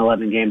wins 10,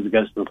 11 games and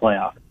goes to the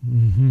playoff.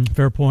 Mm-hmm.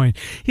 Fair point.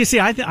 You see,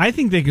 I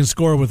think they can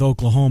score with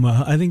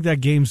Oklahoma. I think that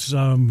game's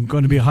going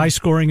to be a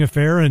high-scoring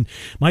affair and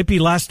might be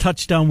last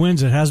touchdown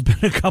wins. It has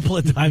been a couple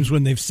of times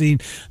when they've seen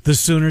the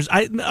Sooners.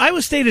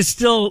 Iowa State is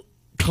still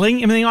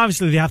clinging. I mean,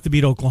 obviously they have to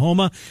beat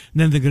Oklahoma,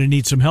 and then they're going to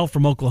need some help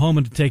from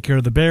Oklahoma to take care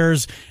of the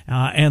Bears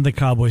and the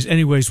Cowboys.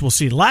 Anyways, we'll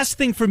see. Last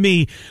thing for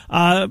me,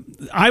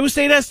 Iowa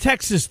State has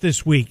Texas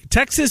this week.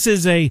 Texas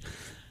is a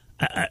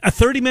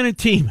 30-minute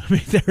team. I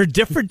mean, they're a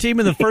different team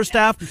in the first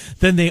half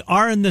than they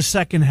are in the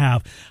second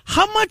half.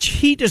 How much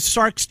heat is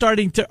Sark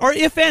starting to, or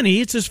if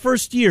any, it's his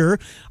first year.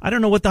 I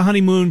don't know what the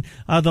honeymoon,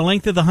 the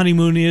length of the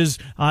honeymoon is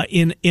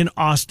in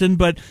Austin,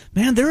 but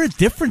man, they're a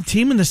different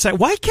team in the second.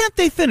 Why can't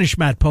they finish,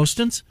 Matt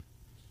Postins?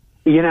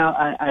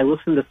 I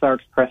listen to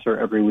Sark's presser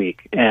every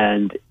week,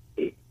 and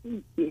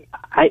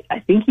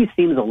I think he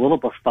seems a little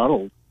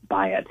befuddled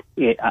by it.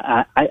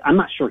 I'm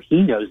not sure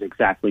he knows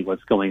exactly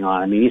what's going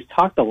on. I mean, he's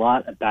talked a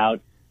lot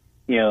about,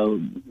 this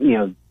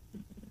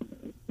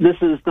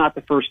is not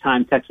the first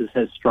time Texas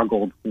has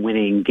struggled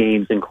winning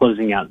games and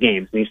closing out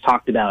games. And he's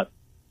talked about,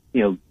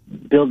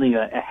 building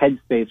a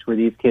headspace where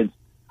these kids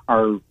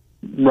are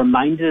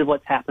reminded of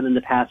what's happened in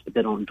the past, but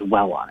they don't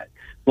dwell on it.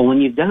 Well,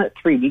 when you've done it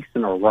 3 weeks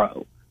in a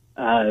row,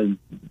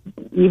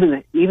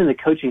 even the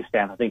coaching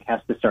staff, I think,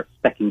 has to start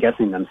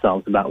second-guessing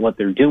themselves about what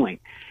they're doing.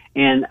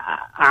 And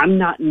I'm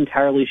not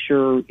entirely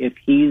sure if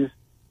he's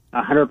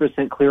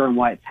 100% clear on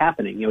why it's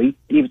happening.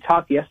 He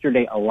talked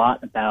yesterday a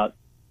lot about,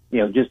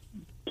 just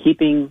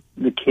keeping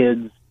the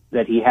kids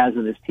that he has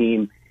on his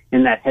team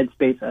in that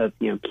headspace of,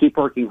 keep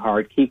working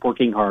hard,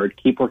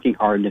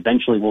 and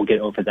eventually we'll get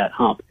over that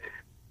hump.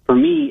 For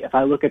me, if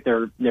I look at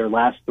their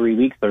last 3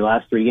 weeks, their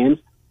last 3 games,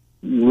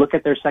 look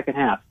at their second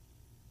half.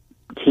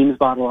 Teams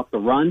bottle up the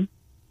run.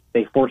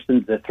 They force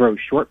them to throw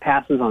short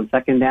passes on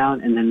second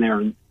down, and then they're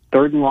in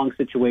third and long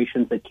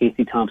situations that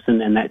Casey Thompson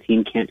and that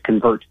team can't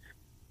convert.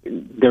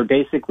 They're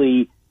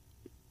basically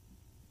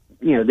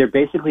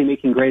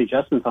making great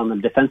adjustments on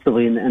them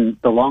defensively, and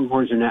the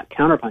Longhorns are not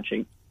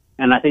counterpunching.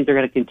 And I think they're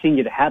going to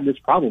continue to have this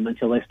problem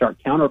until they start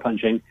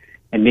counterpunching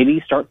and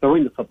maybe start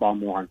throwing the football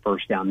more on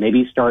first down.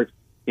 Maybe start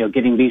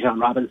getting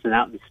Bijan Robinson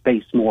out in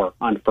space more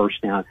on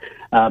first down.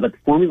 But the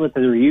formula that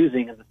they're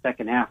using in the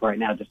second half right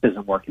now just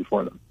isn't working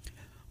for them.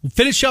 We'll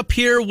finish up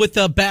here with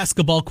a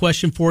basketball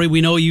question for you.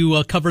 We know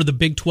you cover the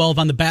Big 12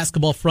 on the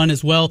basketball front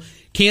as well.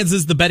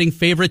 Kansas, the betting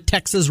favorite.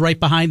 Texas right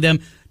behind them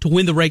to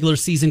win the regular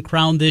season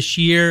crown this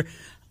year.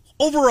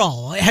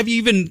 Overall, have you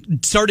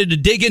even started to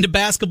dig into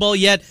basketball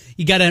yet?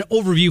 You got an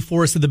overview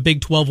for us of the Big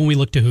 12 when we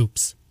look to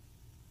hoops.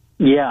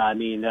 Yeah, I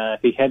mean,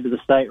 if you head to the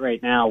site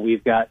right now,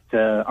 we've got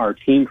our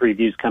team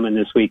previews coming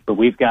this week, but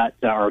we've got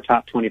our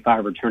top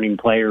 25 returning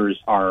players,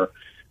 our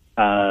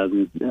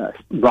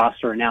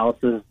roster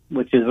analysis,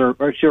 which is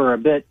sure a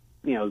bit,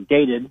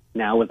 dated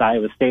now with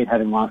Iowa State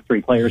having lost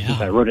 3 players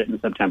since I wrote it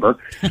in September.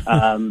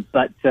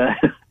 But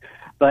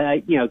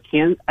I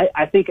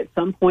think at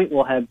some point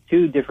we'll have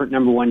 2 different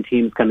number 1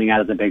 teams coming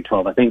out of the Big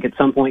 12. I think at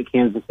some point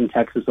Kansas and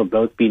Texas will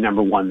both be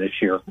number 1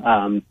 this year.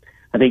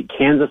 I think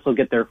Kansas will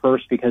get there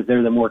first because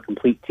they're the more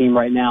complete team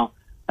right now.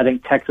 I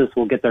think Texas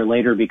will get there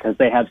later because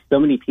they have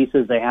so many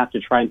pieces they have to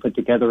try and put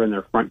together in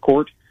their front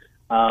court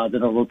that it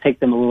will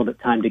take them a little bit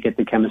of time to get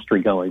the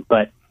chemistry going.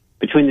 But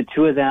between the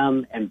 2 of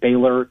them and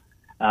Baylor,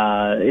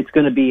 it's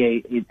going to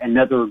be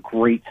another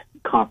great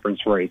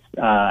conference race.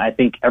 I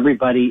think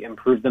everybody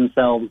improved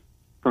themselves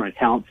from a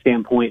talent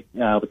standpoint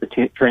with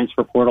the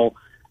transfer portal.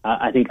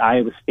 I think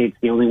Iowa State's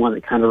the only one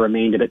that kind of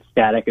remained a bit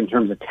static in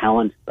terms of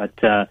talent, but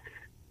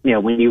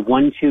when you've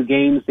won 2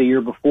 games the year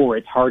before,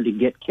 it's hard to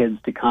get kids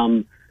to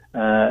come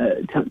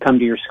to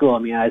your school. I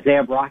mean,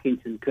 Isaiah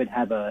Brockington could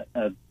have a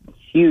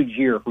huge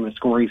year from a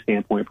scoring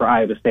standpoint for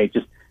Iowa State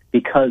just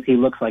because he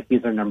looks like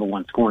he's their number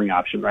 1 scoring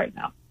option right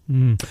now.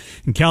 And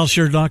Cal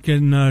Sherlock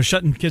and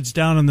shutting kids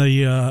down on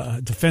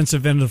the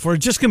defensive end of the floor.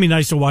 It's just going to be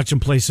nice to watch him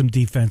play some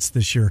defense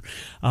this year.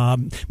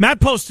 Matt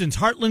Postins,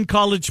 Heartland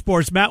College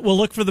Sports. Matt, we'll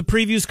look for the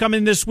previews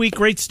coming this week.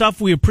 Great stuff.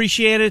 We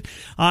appreciate it.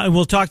 And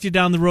we'll talk to you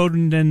down the road,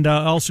 and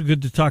also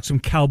good to talk some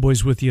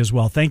Cowboys with you as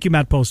well. Thank you,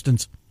 Matt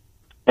Postins.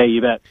 Hey,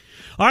 you bet.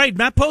 All right,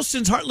 Matt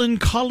Poston's Heartland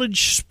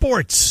College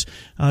Sports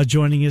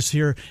joining us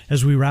here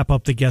as we wrap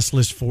up the guest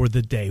list for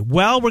the day.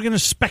 Well, we're going to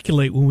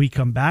speculate when we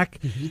come back.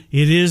 Mm-hmm.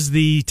 It is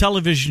the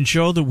television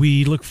show that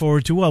we look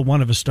forward to. Well,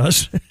 one of us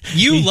does.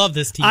 You love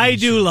this TV I show.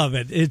 do love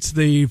it. It's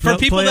the For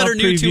people that are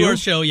new preview. to our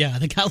show,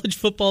 the college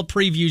football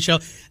preview show.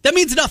 That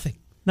means nothing.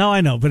 No,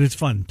 I know, but it's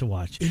fun to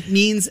watch. It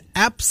means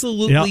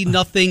absolutely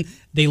nothing.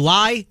 They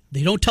lie.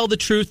 They don't tell the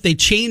truth. They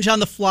change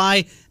on the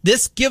fly.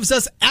 This gives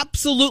us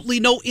absolutely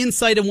no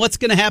insight on what's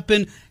going to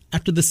happen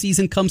after the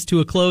season comes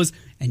to a close,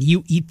 and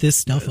you eat this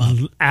stuff up.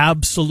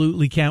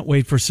 Absolutely can't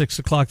wait for 6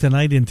 o'clock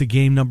tonight into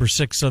game number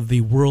 6 of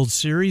the World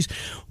Series.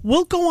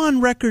 We'll go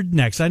on record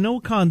next. I know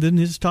Condon,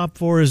 his top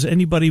 4 is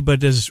anybody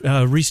but, as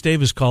Reese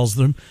Davis calls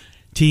them,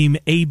 Team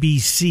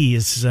ABC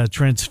is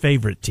Trent's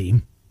favorite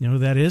team. You know who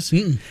that is?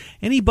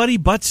 Anybody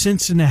but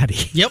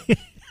Cincinnati. Yep.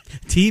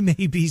 Team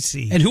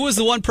ABC. And who was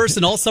the one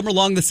person all summer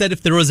long that said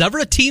if there was ever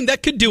a team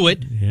that could do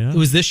it, it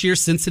was this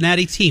year's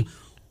Cincinnati team.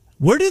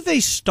 Where did they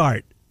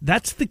start?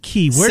 That's the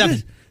key. Where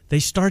 7. They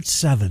start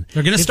 7.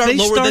 They're going to start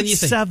lower than you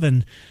think.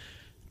 7.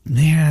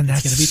 Man,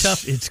 that's going to be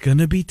tough. It's going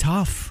to be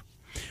tough.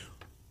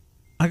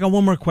 I got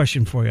one more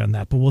question for you on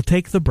that, but we'll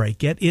take the break,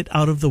 get it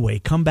out of the way,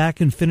 come back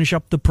and finish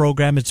up the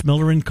program. It's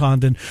Miller and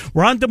Condon.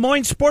 We're on Des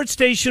Moines Sports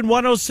Station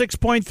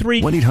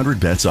 106.3.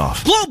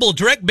 1-800-BETS-OFF. Global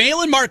Direct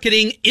Mail and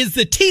Marketing is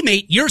the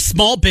teammate your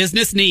small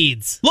business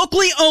needs.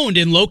 Locally owned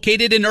and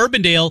located in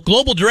Urbandale,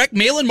 Global Direct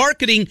Mail and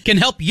Marketing can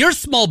help your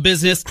small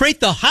business create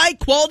the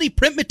high-quality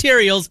print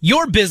materials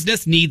your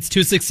business needs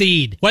to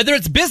succeed. Whether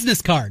it's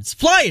business cards,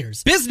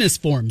 flyers, business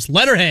forms,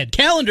 letterhead,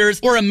 calendars,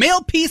 or a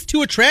mail piece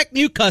to attract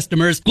new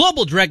customers,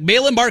 Global Direct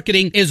Mail and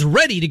Marketing is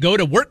ready to go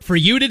to work for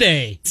you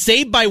today.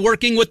 Save by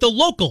working with the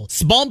local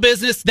small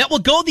business that will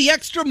go the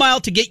extra mile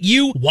to get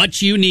you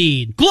what you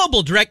need.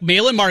 Global Direct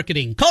Mail and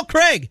Marketing. Call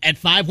Craig at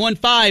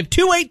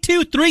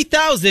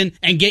 515-282-3000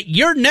 and get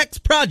your next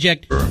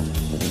project.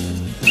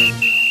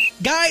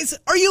 Guys,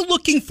 are you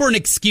looking for an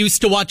excuse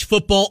to watch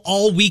football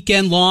all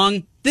weekend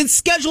long? Then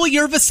schedule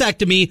your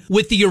vasectomy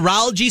with the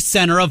Urology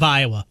Center of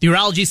Iowa. The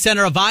Urology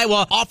Center of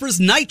Iowa offers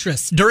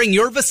nitrous during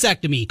your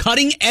vasectomy,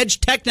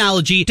 cutting-edge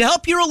technology to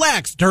help you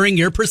relax during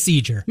your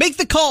procedure. Make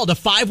the call to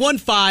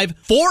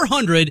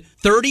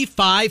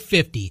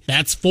 515-400-3550.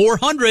 That's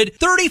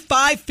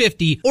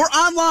 400-3550 or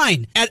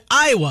online at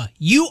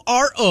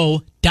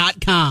iowauro.com.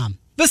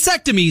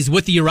 Vasectomies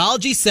with the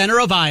Urology Center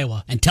of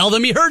Iowa. And tell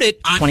them you heard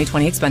it on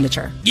 2020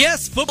 expenditure.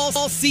 Yes,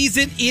 football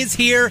season is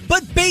here,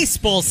 but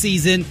baseball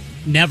season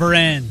never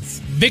ends.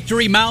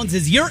 Victory Mounds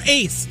is your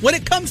ace when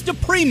it comes to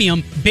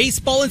premium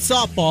baseball and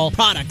softball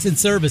products and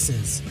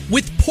services.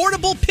 With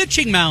portable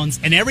pitching mounds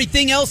and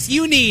everything else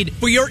you need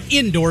for your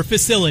indoor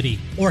facility.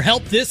 Or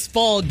help this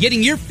fall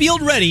getting your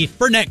field ready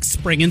for next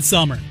spring and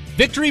summer.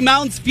 Victory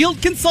Mounds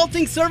Field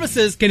Consulting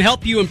Services can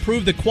help you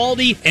improve the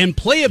quality and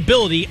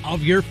playability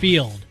of your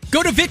field.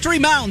 Go to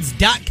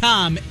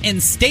victorymounds.com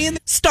and stay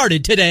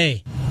started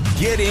today.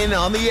 Get in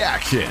on the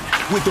action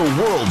with the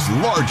world's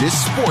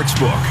largest sports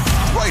book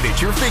right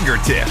at your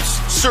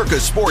fingertips. Circa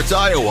Sports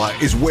Iowa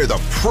is where the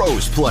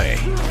pros play.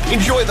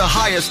 Enjoy the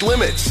highest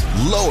limits,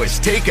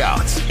 lowest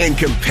takeouts, and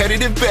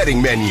competitive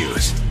betting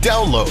menus.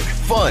 Download,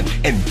 fund,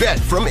 and bet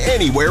from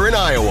anywhere in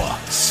Iowa.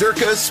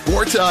 Circa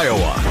Sports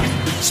Iowa.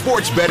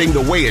 Sports betting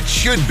the way it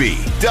should be.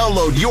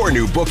 Download your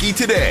new bookie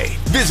today.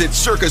 Visit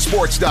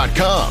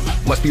circasports.com.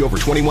 Must be over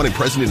 21 and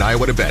present in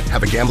Iowa to bet.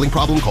 Have a gambling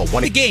problem? Call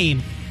 1-800. The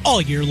game all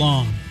year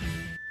long.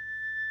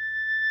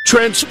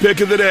 Trent's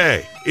Pick of the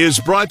Day is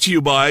brought to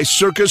you by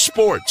Circa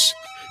Sports.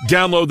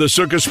 Download the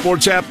Circa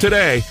Sports app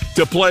today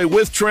to play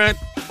with Trent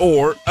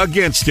or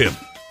against him.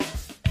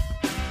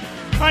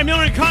 All right,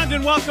 Miller and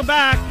Condon, welcome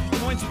back. Des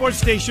Moines Sports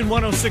Station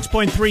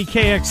 106.3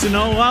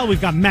 KXNO. Well,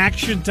 we've got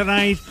Maction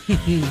tonight.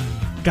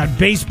 Got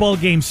baseball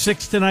game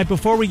 6 tonight.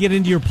 Before we get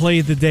into your play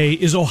of the day,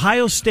 is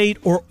Ohio State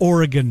or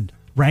Oregon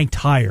ranked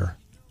higher?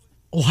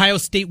 Ohio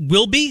State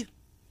will be.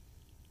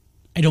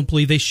 I don't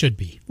believe they should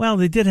be. Well,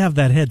 they did have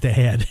that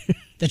head-to-head.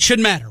 That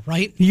shouldn't matter,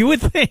 right? You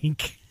would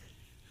think.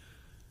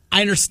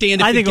 I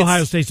understand. I think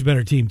Ohio State's a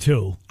better team,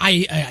 too.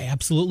 I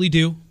absolutely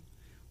do.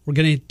 We're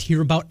going to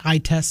hear about eye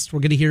tests. We're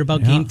going to hear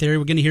about game theory.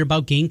 We're going to hear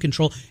about game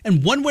control.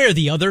 And one way or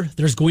the other,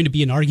 there's going to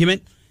be an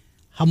argument.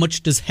 How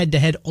much does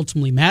head-to-head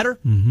ultimately matter?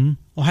 Mm-hmm.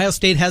 Ohio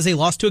State has a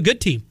loss to a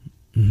good team.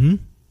 Mm-hmm.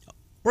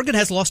 Oregon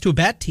has a loss to a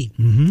bad team.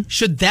 Mm-hmm.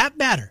 Should that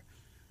matter?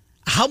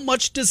 How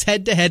much does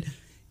head-to-head...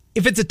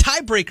 If it's a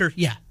tiebreaker,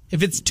 yeah.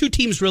 If it's two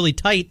teams really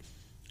tight,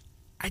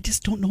 I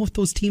just don't know if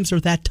those teams are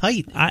that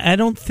tight. I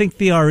don't think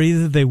they are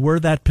either. They were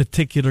that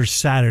particular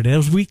Saturday. It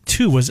was week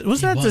 2. Was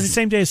that the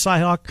same day as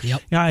Cyhawk?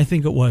 Yep. Yeah, I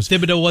think it was.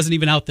 Thibodeau wasn't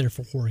even out there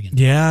for Oregon.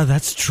 Yeah,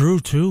 that's true,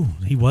 too.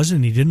 He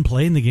wasn't. He didn't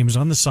play in the game. He was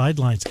on the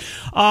sidelines.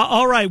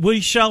 All right, we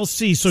shall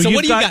see. So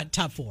what do you got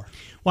top 4?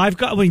 Well,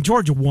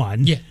 Georgia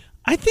 1. Yeah.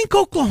 I think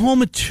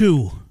Oklahoma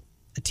 2.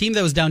 A team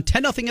that was down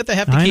 10-0 at the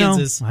half to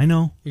Kansas. I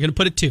know. You're going to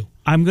put it 2.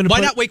 Why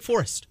not Wake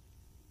Forest?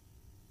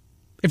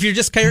 If you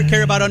just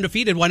care about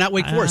undefeated, why not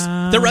Wake Forest?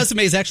 Their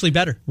resume is actually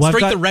better.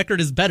 Strength of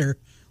record is better.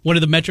 one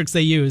of the metrics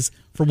they use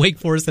for Wake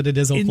Forest than it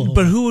is Oklahoma.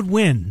 But who would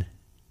win?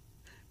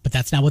 But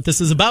that's not what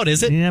this is about,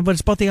 is it? Yeah, but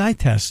it's about the eye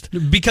test.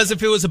 Because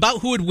if it was about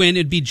who would win,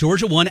 it'd be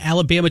Georgia 1,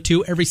 Alabama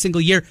 2 every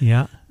single year.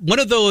 Yeah. One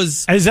of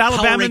those... Is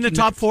Alabama in the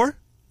top 4?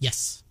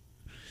 Yes.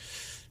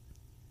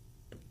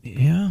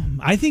 Yeah,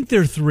 I think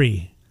they're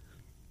 3.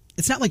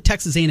 It's not like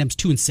Texas A&M's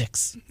 2 and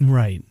 6.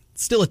 Right.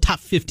 Still a top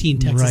 15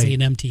 Texas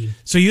A&M team.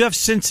 So you have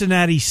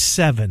Cincinnati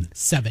 7.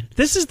 7.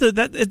 This is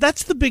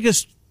that's the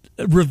biggest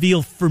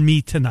reveal for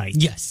me tonight.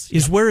 Yes.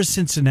 Is where is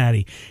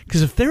Cincinnati?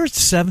 Because if they're at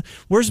 7,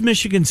 where's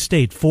Michigan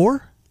State?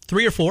 4?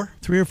 3 or 4.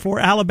 3 or 4.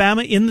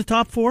 Alabama in the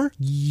top 4?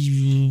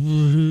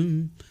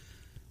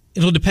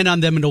 It'll depend on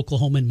them in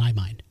Oklahoma in my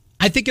mind.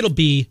 I think it'll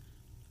be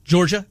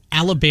Georgia,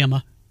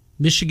 Alabama,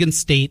 Michigan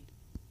State.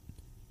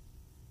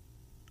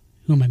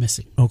 Who am I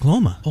missing?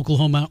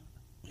 Oklahoma.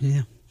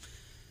 Yeah.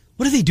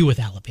 What do they do with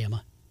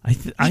Alabama? You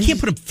can't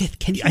put them 5th,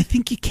 can you? I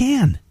think you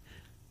can.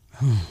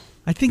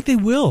 I think they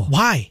will.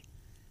 Why?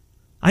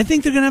 I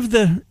think they're going to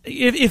have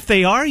if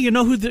they are, you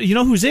know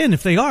who's in.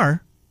 If they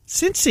are,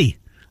 Cincy.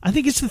 I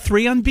think it's the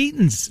 3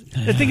 unbeatens.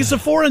 I think it's the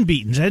 4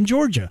 unbeatens and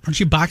Georgia. Aren't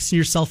you boxing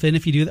yourself in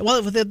if you do that?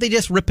 Well, they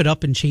just rip it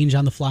up and change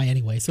on the fly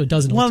anyway, so it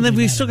doesn't. Well, then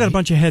we've still got a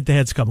bunch of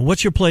head-to-heads coming.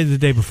 What's your play of the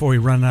day before we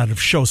run out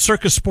of show?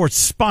 Circus Sports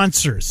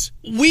sponsors.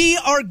 We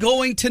are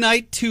going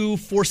tonight to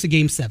force a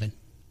Game 7.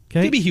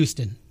 Okay. Maybe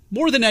Houston.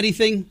 More than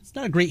anything, it's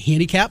not a great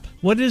handicap.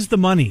 What is the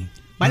money?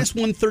 Minus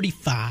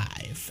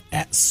 135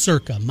 at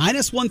Circa.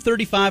 Minus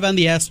 135 on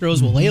the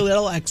Astros. We'll lay a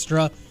little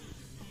extra.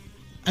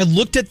 I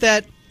looked at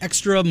that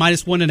extra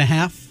minus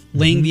 1.5,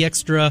 laying the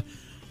extra.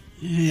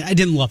 I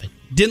didn't love it.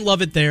 Didn't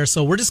love it there.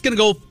 So we're just going to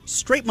go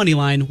straight money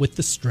line with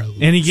the Stros.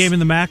 Any game in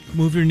the MAC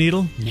move your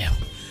needle? No.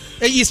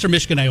 Eastern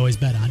Michigan I always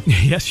bet on.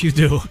 Yes, you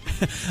do.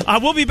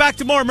 We'll be back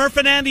tomorrow. Murph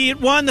and Andy at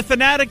 1. The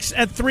Fanatics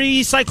at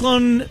 3.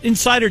 Cyclone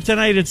Insider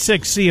tonight at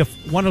 6. See you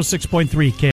 106.3 K.